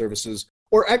intelligence services,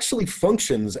 or actually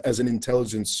functions as an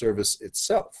intelligence service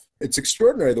itself. It's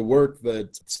extraordinary the work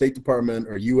that State Department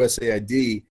or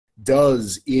USAID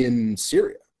does in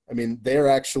Syria. I mean, they're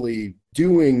actually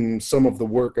doing some of the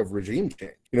work of regime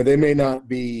change. You know, they may not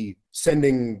be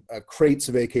sending crates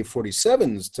of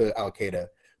AK-47s to Al-Qaeda,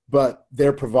 but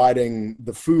they're providing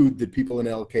the food that people in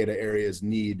Al-Qaeda areas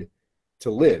need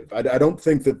to live. I don't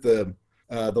think that the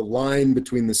line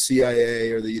between the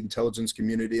CIA or the intelligence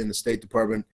community and the State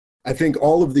Department, I think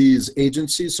all of these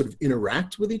agencies sort of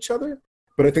interact with each other,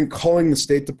 but I think calling the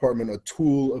State Department a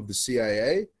tool of the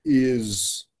CIA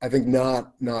is, I think,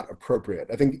 not appropriate.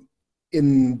 I think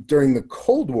during the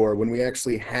Cold War, when we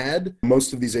actually had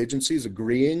most of these agencies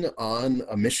agreeing on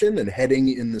a mission and heading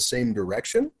in the same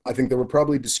direction, I think there were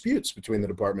probably disputes between the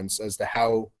departments as to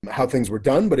how things were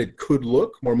done, but it could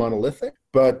look more monolithic.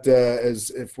 But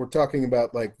as if we're talking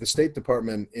about like the State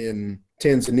Department in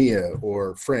Tanzania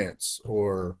or France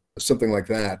or something like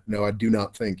that, no, I do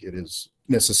not think it is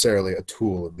necessarily a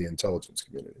tool of the intelligence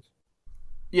community.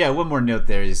 Yeah, one more note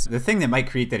there is the thing that might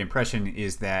create that impression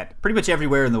is that pretty much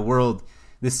everywhere in the world,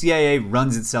 the CIA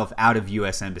runs itself out of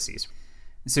U.S. embassies.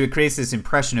 So it creates this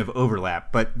impression of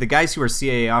overlap. But the guys who are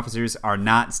CIA officers are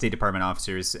not State Department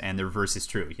officers, and the reverse is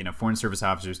true. You know, Foreign Service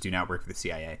officers do not work for the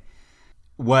CIA.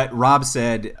 What Rob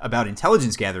said about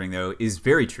intelligence gathering, though, is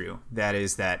very true. That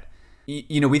is that,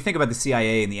 you know, we think about the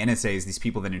CIA and the NSA as these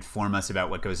people that inform us about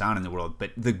what goes on in the world,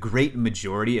 but the great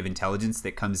majority of intelligence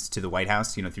that comes to the White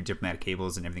House, you know, through diplomatic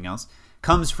cables and everything else,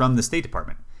 comes from the State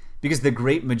Department. Because the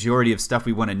great majority of stuff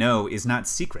we want to know is not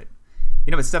secret.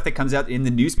 You know, it's stuff that comes out in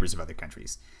the newspapers of other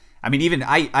countries. I mean, even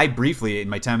I briefly, in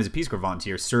my time as a Peace Corps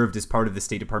volunteer, served as part of the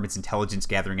State Department's intelligence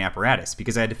gathering apparatus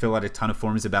because I had to fill out a ton of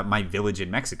forms about my village in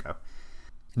Mexico.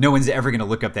 No one's ever going to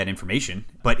look up that information,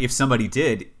 but if somebody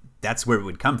did, that's where it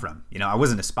would come from. You know, I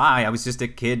wasn't a spy. I was just a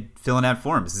kid filling out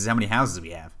forms. This is how many houses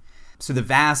we have. So the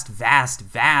vast, vast,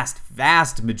 vast,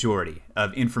 vast majority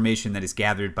of information that is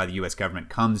gathered by the U.S. government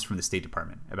comes from the State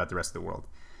Department about the rest of the world.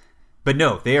 But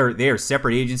no, they are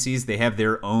separate agencies. They have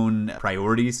their own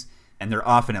priorities, and they're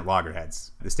often at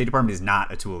loggerheads. The State Department is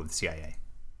not a tool of the CIA,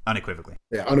 unequivocally.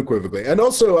 Yeah, unequivocally. And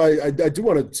also, I do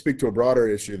want to speak to a broader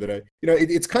issue that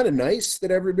it's kind of nice that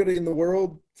everybody in the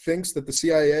world thinks that the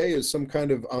CIA is some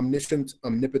kind of omniscient,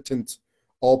 omnipotent,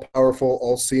 all-powerful,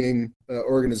 all-seeing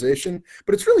organization,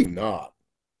 but it's really not.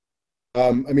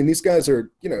 I mean, these guys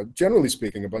are, you know, generally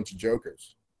speaking, a bunch of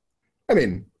jokers. I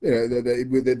mean, you know,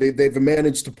 they've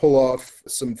managed to pull off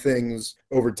some things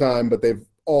over time, but they've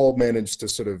all managed to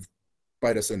sort of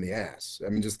bite us in the ass. I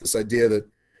mean, just this idea that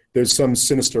there's some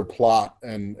sinister plot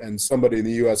and somebody in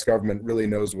the U.S. government really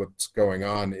knows what's going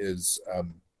on is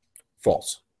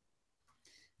false.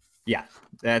 Yeah,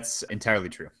 that's entirely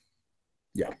true.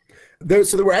 Yeah. There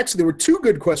were two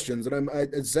good questions, and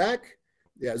Zach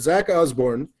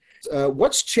Osborne.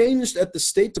 What's changed at the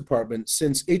State Department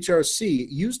since HRC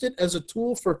used it as a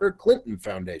tool for her Clinton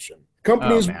Foundation?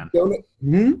 Companies would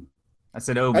donate. I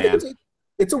said, oh man.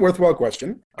 It's a worthwhile question.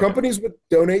 Okay. Companies would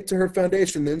donate to her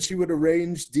foundation, then she would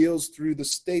arrange deals through the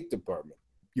State Department.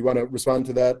 You want to respond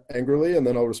to that angrily, and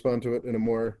then I'll respond to it in a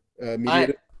more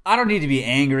mediated. I don't need to be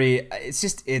angry. It's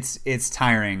just it's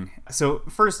tiring. So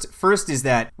first is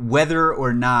that whether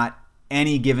or not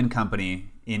any given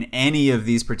company in any of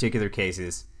these particular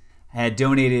cases had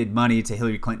donated money to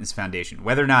Hillary Clinton's foundation,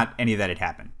 whether or not any of that had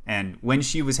happened. And when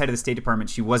she was head of the State Department,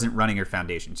 she wasn't running her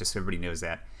foundation, just so everybody knows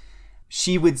that.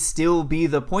 She would still be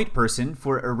the point person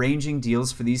for arranging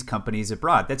deals for these companies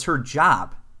abroad. That's her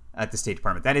job at the State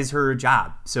Department. That is her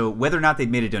job. So whether or not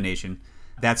they'd made a donation,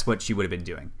 that's what she would have been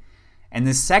doing. And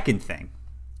the second thing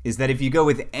is that if you go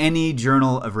with any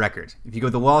journal of record, if you go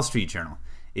with the Wall Street Journal,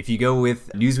 if you go with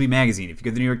Newsweek magazine, if you go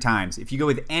with the New York Times, if you go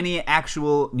with any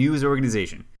actual news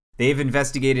organization, they've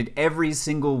investigated every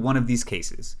single one of these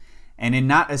cases. And in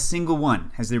not a single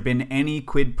one has there been any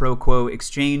quid pro quo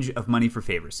exchange of money for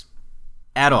favors.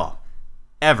 At all.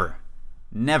 Ever.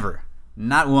 Never.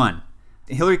 Not one.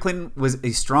 Hillary Clinton was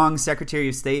a strong Secretary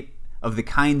of State of the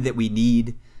kind that we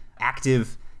need,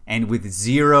 active, and with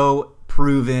zero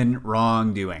proven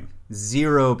wrongdoing.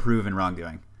 Zero proven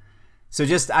wrongdoing. So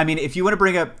just, I mean, if you want to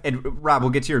bring up, and Rob,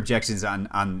 we'll get to your objections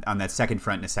on that second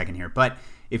front in a second here, but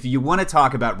if you want to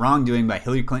talk about wrongdoing by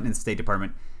Hillary Clinton and the State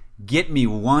Department, Get me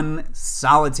one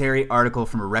solitary article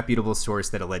from a reputable source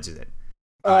that alleges it,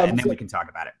 and then we can talk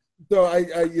about it. So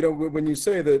when you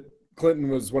say that Clinton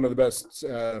was one of the best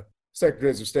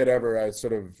secretaries of state ever, I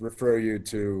sort of refer you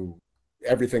to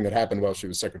everything that happened while she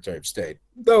was Secretary of State.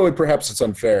 Though perhaps it's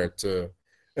unfair to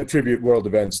attribute world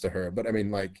events to her, but I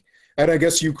mean, and I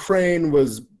guess Ukraine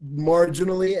was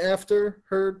marginally after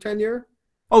her tenure.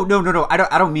 Oh, no.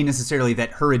 I don't mean necessarily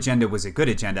that her agenda was a good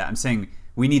agenda. I'm saying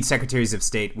we need secretaries of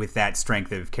state with that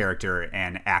strength of character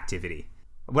and activity.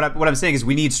 What I'm saying is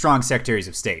we need strong secretaries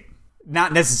of state.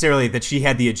 Not necessarily that she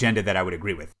had the agenda that I would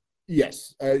agree with.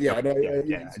 Yes.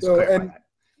 So, and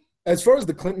as far as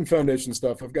the Clinton Foundation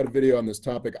stuff, I've got a video on this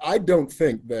topic. I don't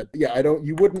think that,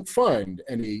 you wouldn't find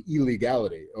any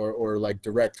illegality or like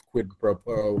direct quid pro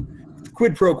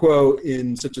quo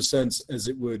in such a sense as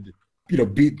it would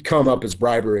come up as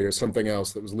bribery or something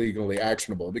else that was legally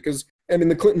actionable, because I mean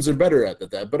the Clintons are better at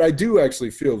that. But I do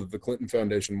actually feel that the Clinton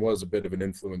Foundation was a bit of an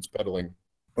influence peddling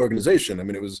organization. I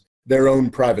mean, it was their own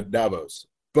private Davos.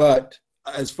 But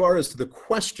as far as to the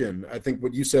question, I think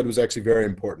what you said was actually very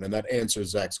important, and that answers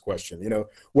Zach's question.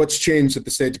 What's changed at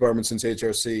the State Department since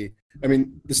HRC? I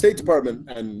mean, the State Department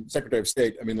and Secretary of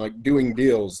State, I mean, like doing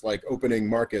deals, like opening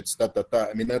markets,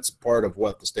 I mean, that's part of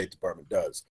what the State Department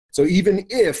does. So even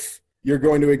if you're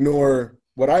going to ignore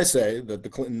what I say, that the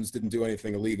Clintons didn't do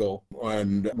anything illegal,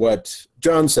 and what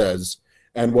John says,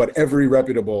 and what every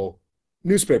reputable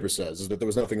newspaper says is that there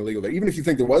was nothing illegal there. Even if you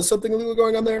think there was something illegal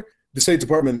going on there, the State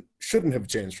Department shouldn't have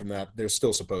changed from that. They're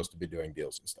still supposed to be doing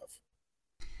deals and stuff.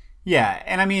 Yeah,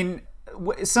 and I mean,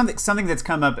 something that's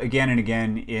come up again and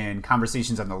again in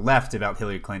conversations on the left about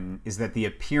Hillary Clinton is that the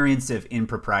appearance of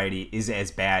impropriety is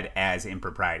as bad as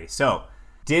impropriety. So,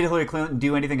 did Hillary Clinton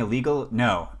do anything illegal?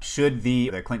 No. Should the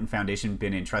Clinton Foundation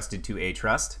been entrusted to a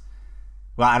trust?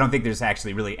 Well, I don't think there's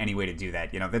actually really any way to do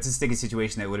that. That's a sticky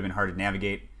situation that would have been hard to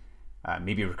navigate.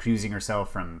 Maybe recusing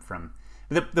herself from.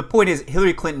 The point is,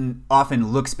 Hillary Clinton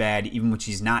often looks bad even when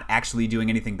she's not actually doing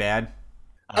anything bad.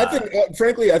 I think,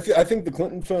 frankly, I think the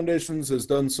Clinton Foundation has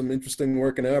done some interesting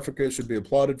work in Africa. Should be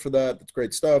applauded for that. That's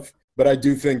great stuff. But I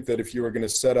do think that if you were going to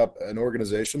set up an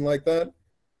organization like that,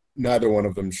 neither one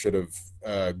of them should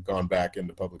have gone back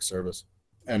into public service.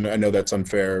 And I know that's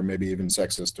unfair, maybe even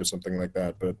sexist or something like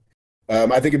that. But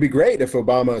I think it'd be great if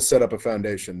Obama set up a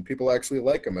foundation. People actually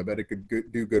like him. I bet it could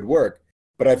do good work.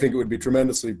 But I think it would be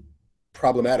tremendously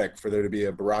problematic for there to be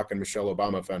a Barack and Michelle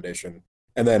Obama Foundation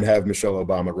and then have Michelle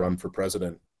Obama run for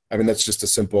president. I mean, that's just a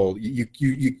simple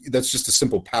that's just a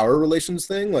simple power relations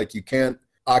thing. Like, you can't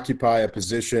occupy a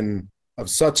position of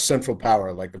such central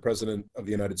power like the president of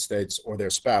the United States or their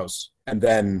spouse and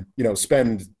then,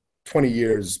 spend 20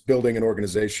 years building an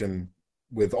organization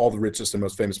with all the richest and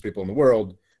most famous people in the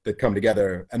world that come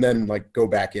together and then go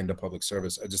back into public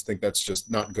service. I just think that's just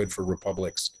not good for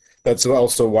republics. That's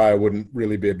also why I wouldn't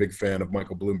really be a big fan of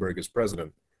Michael Bloomberg as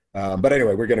president. But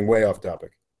anyway, we're getting way off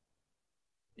topic.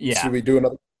 Yeah. Should we do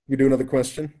another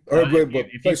question? Or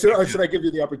should I give you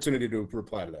the opportunity to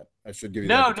reply to that? I should give you.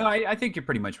 No. I think you're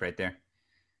pretty much right there.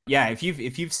 Yeah. If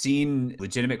you've seen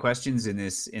legitimate questions in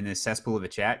this cesspool of a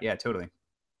chat, yeah, totally.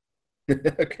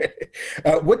 Okay.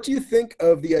 What do you think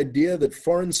of the idea that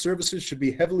foreign services should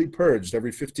be heavily purged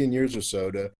every 15 years or so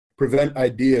to prevent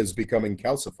ideas becoming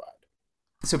calcified?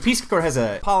 So Peace Corps has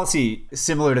a policy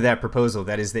similar to that proposal.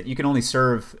 That is that you can only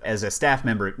serve as a staff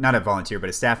member, not a volunteer,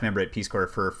 but a staff member at Peace Corps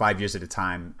for 5 years at a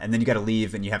time. And then you got to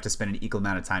leave and you have to spend an equal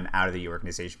amount of time out of the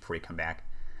organization before you come back.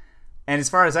 And as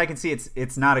far as I can see,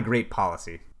 it's not a great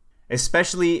policy,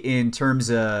 especially in terms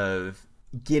of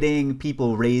getting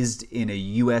people raised in a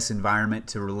U.S. environment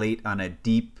to relate on a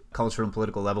deep cultural and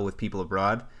political level with people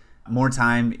abroad. More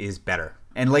time is better.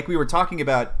 And like we were talking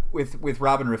about with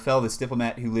Robin Raffel, this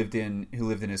diplomat who lived in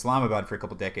Islamabad for a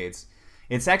couple decades,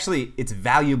 it's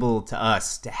valuable to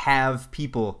us to have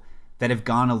people that have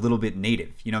gone a little bit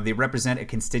native. They represent a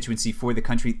constituency for the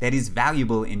country that is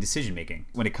valuable in decision making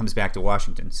when it comes back to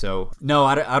Washington. So no,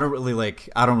 I don't really like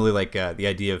the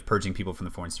idea of purging people from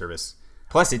the Foreign Service.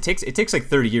 Plus, it takes like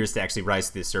 30 years to actually rise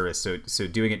to this service. So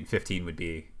doing it in 15 would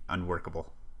be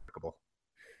unworkable.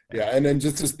 Yeah, and then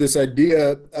just this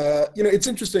idea, it's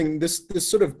interesting. This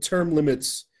sort of term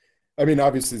limits. I mean,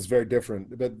 obviously, it's very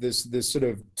different, but this sort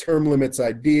of term limits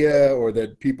idea, or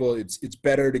that people, it's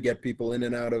better to get people in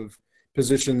and out of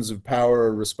positions of power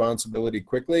or responsibility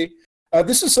quickly.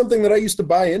 This is something that I used to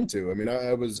buy into. I mean,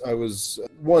 I was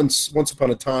once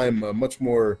upon a time a much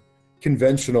more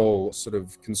conventional sort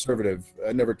of conservative.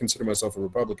 I never consider myself a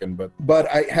Republican, but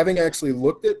having actually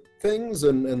looked at things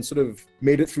and sort of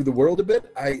made it through the world a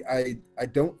bit, I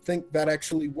don't think that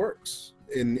actually works.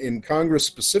 In Congress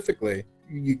specifically,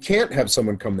 you can't have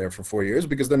someone come there for 4 years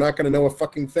because they're not going to know a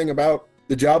fucking thing about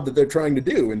the job that they're trying to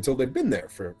do until they've been there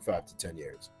for 5 to 10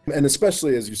 years. And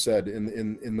especially, as you said,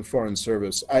 in the Foreign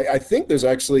Service, I think there's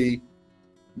actually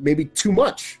maybe too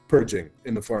much purging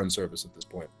in the Foreign Service at this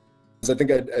point. As I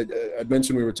think I'd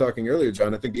mentioned, we were talking earlier,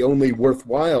 John, I think the only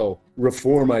worthwhile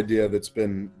reform idea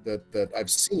that I've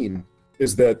seen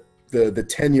is that the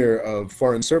tenure of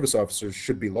Foreign Service officers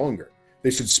should be longer. They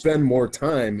should spend more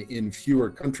time in fewer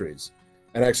countries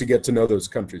and actually get to know those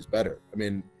countries better. I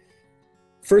mean,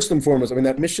 first and foremost,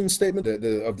 that mission statement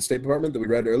of the State Department that we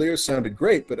read earlier sounded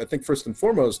great, but I think first and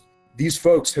foremost, these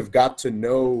folks have got to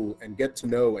know and get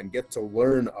to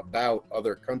learn about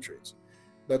other countries.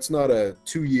 That's not a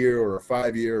 2-year or a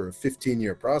 5-year or a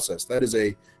 15-year process. That is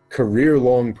a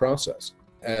career-long process.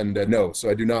 And no, so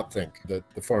I do not think that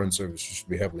the Foreign Service should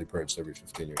be heavily purged every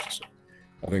 15 years or so.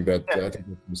 I think that's a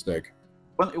mistake.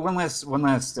 One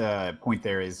last point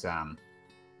there is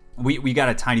we got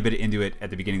a tiny bit into it at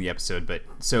the beginning of the episode, but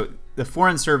so the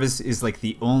Foreign Service is like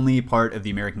the only part of the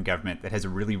American government that has a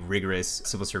really rigorous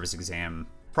civil service exam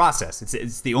process.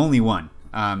 It's the only one.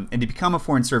 And to become a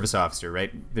Foreign Service officer,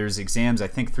 right, there's exams, I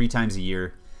think, 3 times a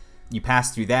year. You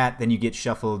pass through that, then you get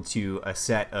shuffled to a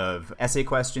set of essay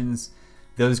questions.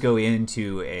 Those go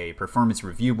into a performance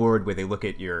review board where they look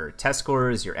at your test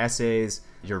scores, your essays,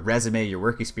 your resume, your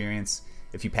work experience.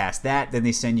 If you pass that, then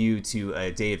they send you to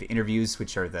a day of interviews,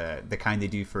 which are the kind they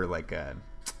do for like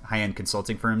high-end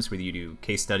consulting firms where you do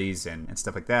case studies and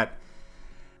stuff like that.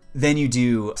 Then you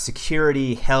do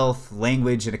security, health,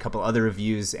 language, and a couple other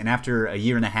reviews. And after a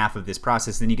year and a half of this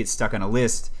process, then you get stuck on a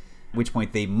list, at which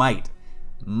point they might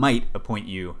appoint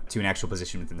you to an actual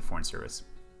position within the Foreign Service.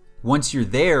 Once you're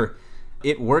there,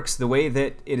 it works the way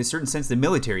that, in a certain sense, the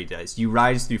military does. You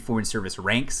rise through Foreign Service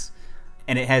ranks,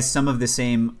 and it has some of the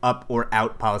same up or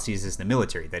out policies as the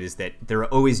military. That is that there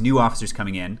are always new officers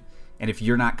coming in, and if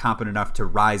you're not competent enough to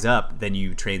rise up, then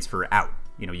you transfer out.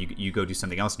 You go do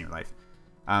something else in your life.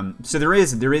 So there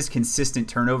is consistent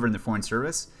turnover in the Foreign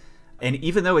Service, and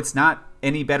even though it's not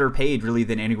any better paid really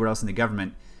than anywhere else in the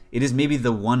government, it is maybe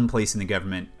the one place in the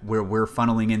government where we're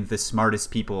funneling in the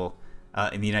smartest people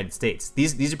in the United States.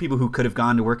 These are people who could have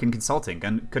gone to work in consulting,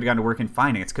 could have gone to work in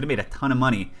finance, could have made a ton of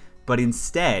money, but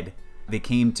instead they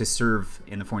came to serve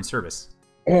in the Foreign Service.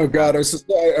 Oh God, our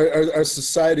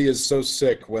society is so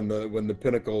sick when the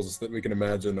pinnacles that we can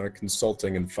imagine are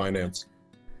consulting and finance.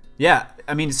 Yeah,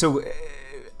 so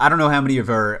I don't know how many of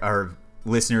our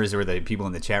listeners or the people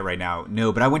in the chat right now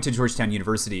know, but I went to Georgetown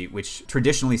University, which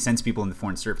traditionally sends people in the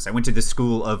Foreign Service. I went to the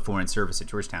School of Foreign Service at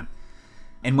Georgetown.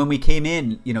 And when we came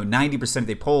in, 90%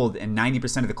 they polled, and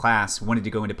 90% of the class wanted to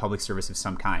go into public service of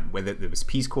some kind, whether it was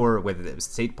Peace Corps or whether it was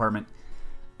the State Department.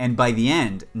 And by the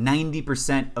end,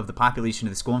 90% of the population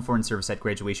of the School of Foreign Service at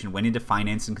graduation went into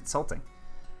finance and consulting.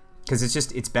 Because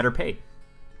it's better paid.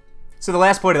 So the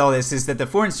last point of all this is that the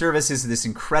Foreign Service is this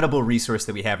incredible resource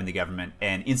that we have in the government,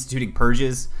 and instituting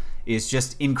purges is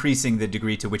just increasing the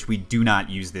degree to which we do not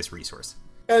use this resource.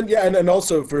 And yeah, and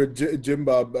also for Jim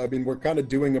Bob, we're kind of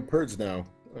doing a purge now.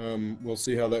 We'll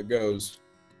see how that goes.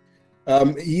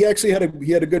 He actually had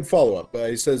a good follow-up.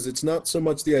 He says it's not so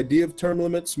much the idea of term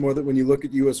limits, more that when you look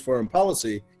at U.S. foreign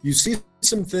policy, you see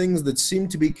some things that seem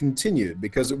to be continued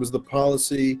because it was the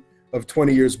policy of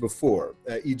 20 years before,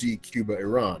 e.g. Cuba,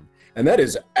 Iran. And that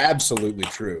is absolutely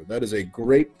true. That is a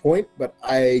great point, but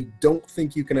I don't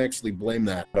think you can actually blame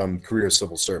that on career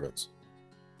civil servants,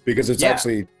 because it's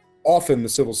actually often the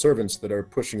civil servants that are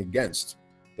pushing against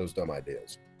those dumb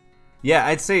ideas. Yeah,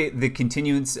 I'd say the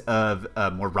continuance of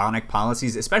moronic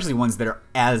policies, especially ones that are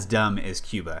as dumb as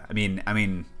Cuba. I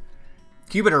mean,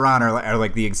 Cuba and Iran are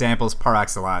like the examples par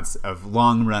excellence of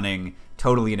long-running,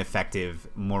 totally ineffective,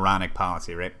 moronic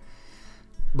policy, right?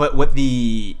 But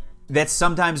that's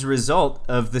sometimes a result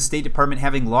of the State Department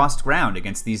having lost ground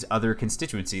against these other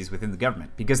constituencies within the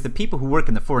government, because the people who work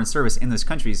in the Foreign Service in those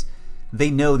countries, they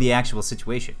know the actual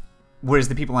situation. Whereas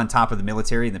the people on top of the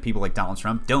military and the people like Donald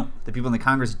Trump don't. The people in the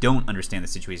Congress don't understand the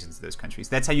situations of those countries.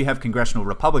 That's how you have congressional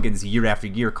Republicans year after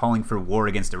year calling for war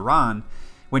against Iran,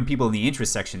 when people in the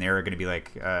interest section there are going to be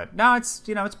like, no, it's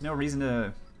no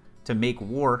reason to make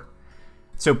war.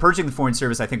 So purging the Foreign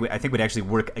Service, I think would actually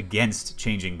work against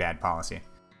changing bad policy.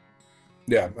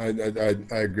 Yeah,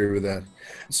 I agree with that.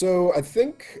 So I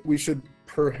think we should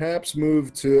perhaps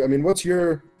move to, what's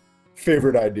your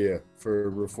favorite idea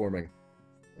for reforming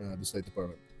the State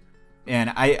Department?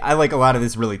 And I like a lot of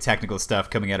this really technical stuff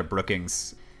coming out of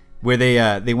Brookings, where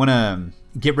they want to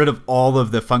get rid of all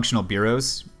of the functional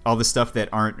bureaus, all the stuff that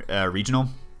aren't regional,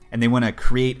 and they want to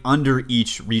create under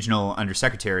each regional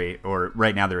undersecretary, or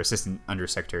right now they're assistant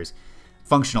undersecretaries,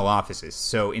 functional offices.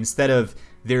 So instead of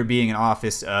there being an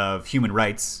office of human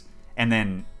rights and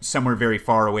then somewhere very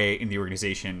far away in the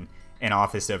organization, an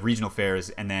office of regional affairs,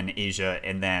 and then Asia,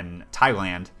 and then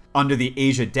Thailand, under the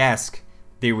Asia desk,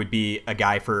 there would be a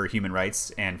guy for human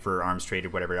rights and for arms trade or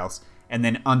whatever else. And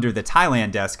then under the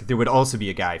Thailand desk, there would also be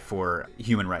a guy for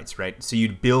human rights, right? So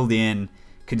you'd build in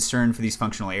concern for these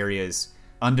functional areas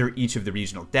under each of the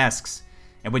regional desks.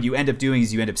 And what you end up doing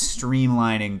is you end up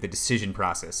streamlining the decision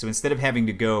process. So instead of having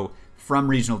to go from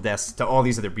regional desks to all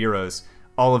these other bureaus,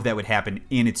 all of that would happen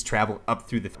in its travel up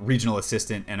through the regional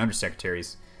assistant and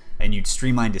undersecretaries. And you'd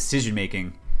streamline decision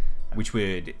making, which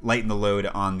would lighten the load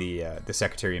on the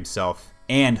secretary himself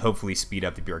and hopefully speed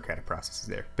up the bureaucratic processes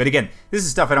there. But again, this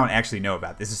is stuff I don't actually know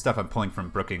about. This is stuff I'm pulling from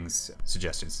Brookings'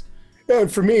 suggestions. Yeah,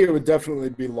 and for me, it would definitely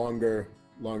be longer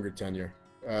tenure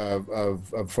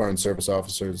of foreign service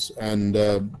officers, and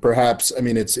perhaps, I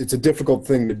mean, it's a difficult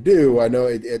thing to do. I know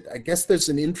I guess there's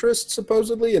an interest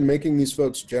supposedly in making these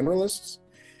folks generalists,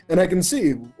 and I can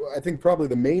see. I think probably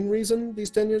the main reason these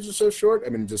tenures are so short, I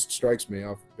mean, it just strikes me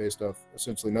based off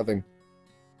essentially nothing,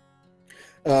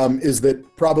 is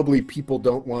that probably people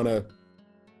don't want to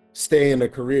stay in a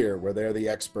career where they're the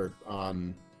expert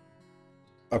on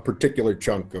a particular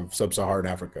chunk of sub-Saharan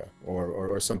Africa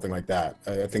or something like that.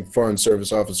 I think foreign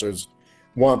service officers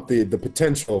want the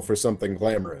potential for something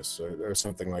glamorous or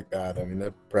something like that. I mean,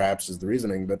 that perhaps is the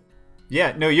reasoning, but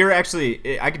yeah, no, you're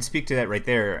actually, I can speak to that right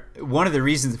there. One of the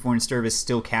reasons the Foreign Service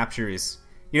still captures,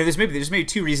 there's maybe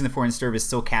two reasons the Foreign Service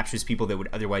still captures people that would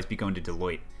otherwise be going to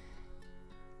Deloitte.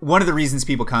 One of the reasons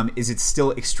people come is it's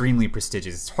still extremely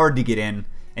prestigious. It's hard to get in,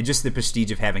 and just the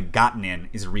prestige of having gotten in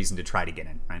is a reason to try to get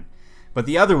in, right? But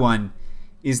the other one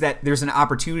is that there's an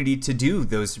opportunity to do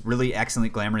those really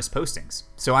excellent, glamorous postings.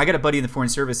 So I got a buddy in the Foreign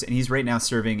Service, and he's right now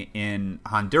serving in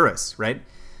Honduras, right?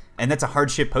 And that's a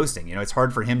hardship posting. It's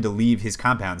hard for him to leave his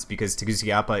compounds because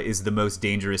Tegucigalpa is the most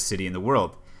dangerous city in the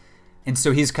world. And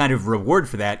so his kind of reward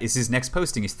for that is his next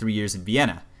posting is 3 years in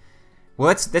Vienna. Well,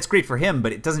 that's great for him,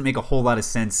 but it doesn't make a whole lot of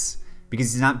sense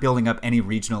because he's not building up any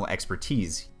regional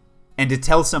expertise. And to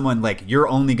tell someone, like, you're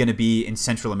only going to be in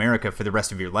Central America for the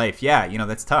rest of your life, yeah,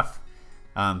 that's tough.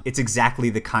 It's exactly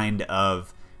the kind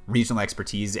of regional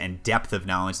expertise and depth of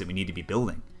knowledge that we need to be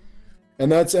building.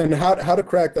 And how to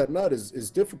crack that nut is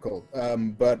difficult.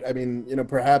 But I mean,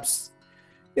 perhaps,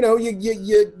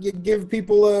 you give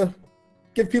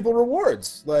people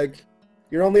rewards. Like,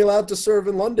 you're only allowed to serve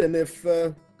in London if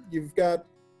you've got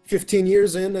 15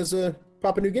 years in as a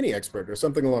Papua New Guinea expert or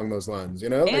something along those lines,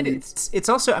 And it's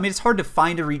also, I mean, it's hard to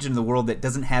find a region of the world that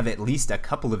doesn't have at least a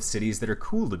couple of cities that are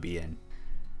cool to be in.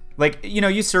 Like,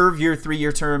 you serve your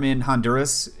 3-year term in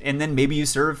Honduras, and then maybe you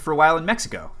serve for a while in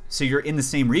Mexico. So you're in the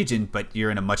same region, but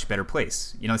you're in a much better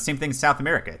place. Same thing in South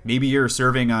America. Maybe you're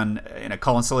serving in a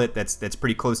consulate that's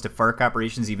pretty close to FARC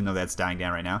operations, even though that's dying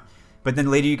down right now. But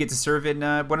then later you get to serve in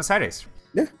Buenos Aires.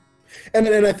 Yeah, and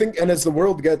I think, and as the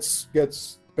world gets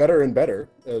better and better,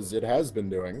 as it has been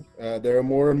doing, there are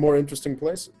more and more interesting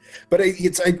places. But I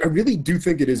really do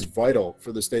think it is vital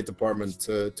for the State Department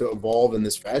to evolve in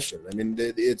this fashion. I mean,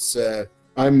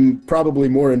 I'm probably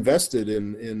more invested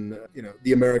in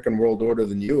the American world order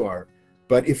than you are.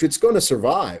 But if it's going to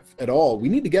survive at all, we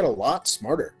need to get a lot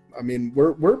smarter. I mean,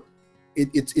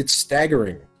 it's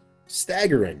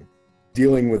staggering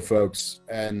dealing with folks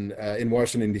and in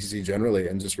Washington, D.C. generally,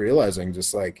 and just realizing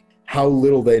like how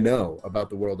little they know about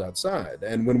the world outside.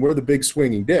 And when we're the big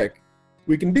swinging dick,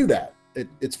 we can do that.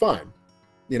 It's fine.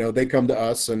 They come to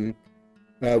us and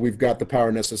we've got the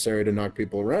power necessary to knock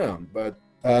people around, but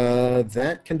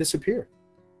that can disappear.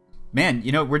 Man,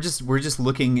 we're just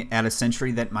looking at a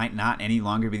century that might not any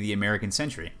longer be the American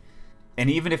century. And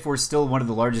even if we're still one of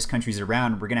the largest countries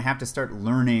around, we're going to have to start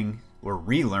learning or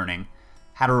relearning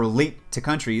how to relate to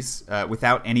countries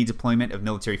without any deployment of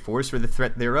military force or the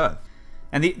threat thereof.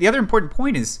 And the other important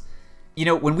point is,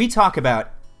 when we talk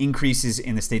about increases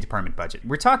in the State Department budget,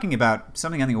 we're talking about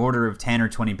something on the order of $10 or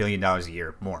 $20 billion a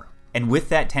year more. And with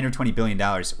that $10 or $20 billion,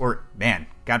 or man,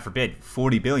 God forbid,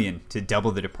 $40 billion to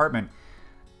double the department,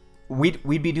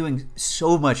 we'd be doing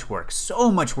so much work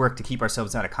to keep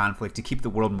ourselves out of conflict, to keep the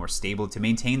world more stable, to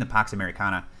maintain the Pax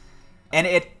Americana, and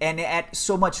at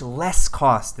so much less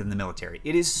cost than the military.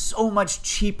 It is so much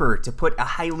cheaper to put a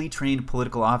highly trained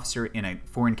political officer in a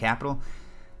foreign capital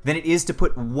than it is to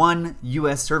put one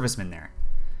U.S. serviceman there.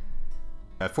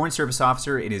 A foreign service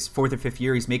officer in his 4th or 5th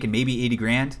year, he's making maybe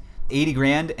 $80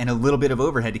 grand and a little bit of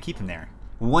overhead to keep him there.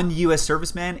 One U.S.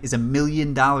 serviceman is $1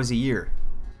 million a year.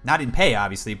 Not in pay,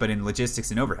 obviously, but in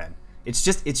logistics and overhead. It's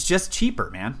just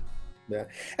cheaper, man. Yeah,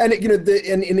 and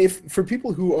and if for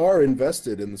people who are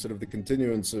invested in the sort of the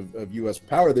continuance of U.S.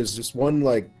 power, there's just one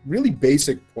like really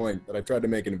basic point that I tried to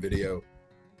make in a video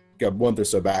a month or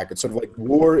so back. It's sort of like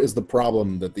war is the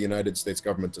problem that the United States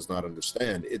government does not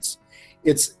understand. It's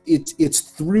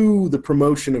through the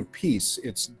promotion of peace.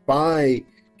 It's by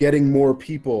getting more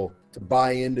people to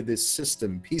buy into this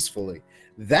system peacefully.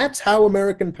 That's how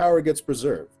American power gets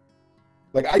preserved.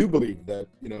 Like, I do believe that,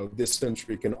 this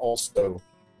century can also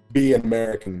be an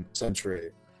American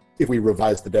century if we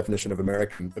revise the definition of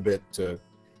American a bit to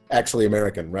actually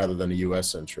American rather than a U.S.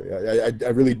 century. I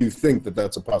really do think that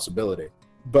that's a possibility.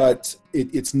 But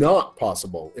it's not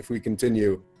possible if we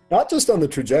continue, not just on the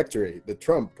trajectory that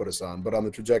Trump put us on, but on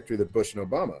the trajectory that Bush and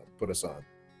Obama put us on,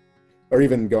 or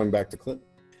even going back to Clinton.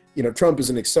 Trump is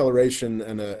an acceleration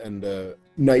and a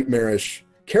nightmarish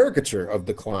caricature of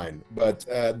decline, but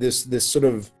this sort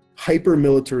of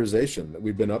hyper-militarization that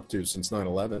we've been up to since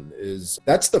 9/11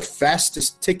 that's the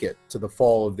fastest ticket to the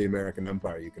fall of the American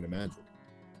empire you can imagine.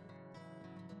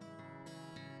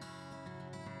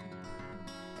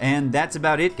 And that's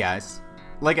about it, guys.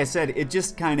 Like I said, it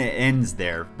just kinda ends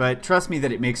there, but trust me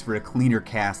that it makes for a cleaner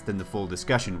cast than the full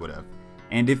discussion would have.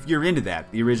 And if you're into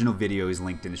that, the original video is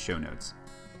linked in the show notes.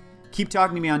 Keep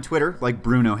talking to me on Twitter, like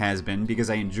Bruno has been, because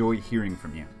I enjoy hearing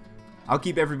from you. I'll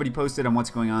keep everybody posted on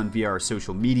what's going on via our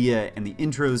social media and the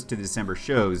intros to the December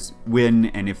shows, when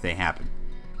and if they happen.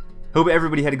 Hope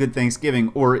everybody had a good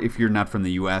Thanksgiving, or if you're not from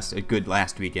the US, a good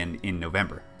last weekend in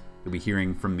November. You'll be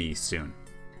hearing from me soon.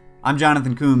 I'm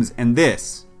Jonathan Coombs, and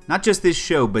this, not just this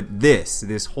show, but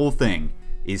this whole thing,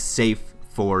 is Safe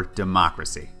for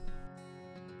Democracy.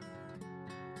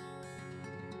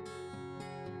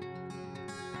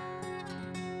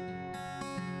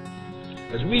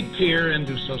 As we peer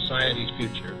into society's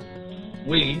future,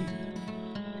 we,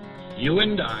 you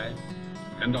and I,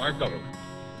 and our government,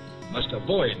 must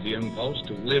avoid the impulse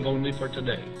to live only for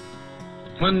today,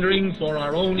 plundering for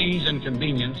our own ease and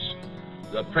convenience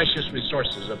the precious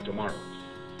resources of tomorrow.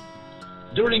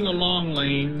 During the long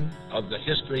lane of the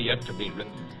history yet to be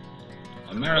written,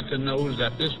 America knows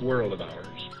that this world of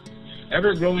ours,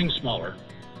 ever growing smaller,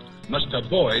 must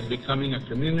avoid becoming a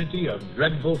community of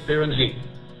dreadful fear and hate,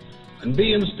 and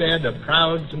be instead a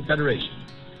proud confederation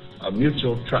of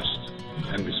mutual trust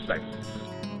and respect.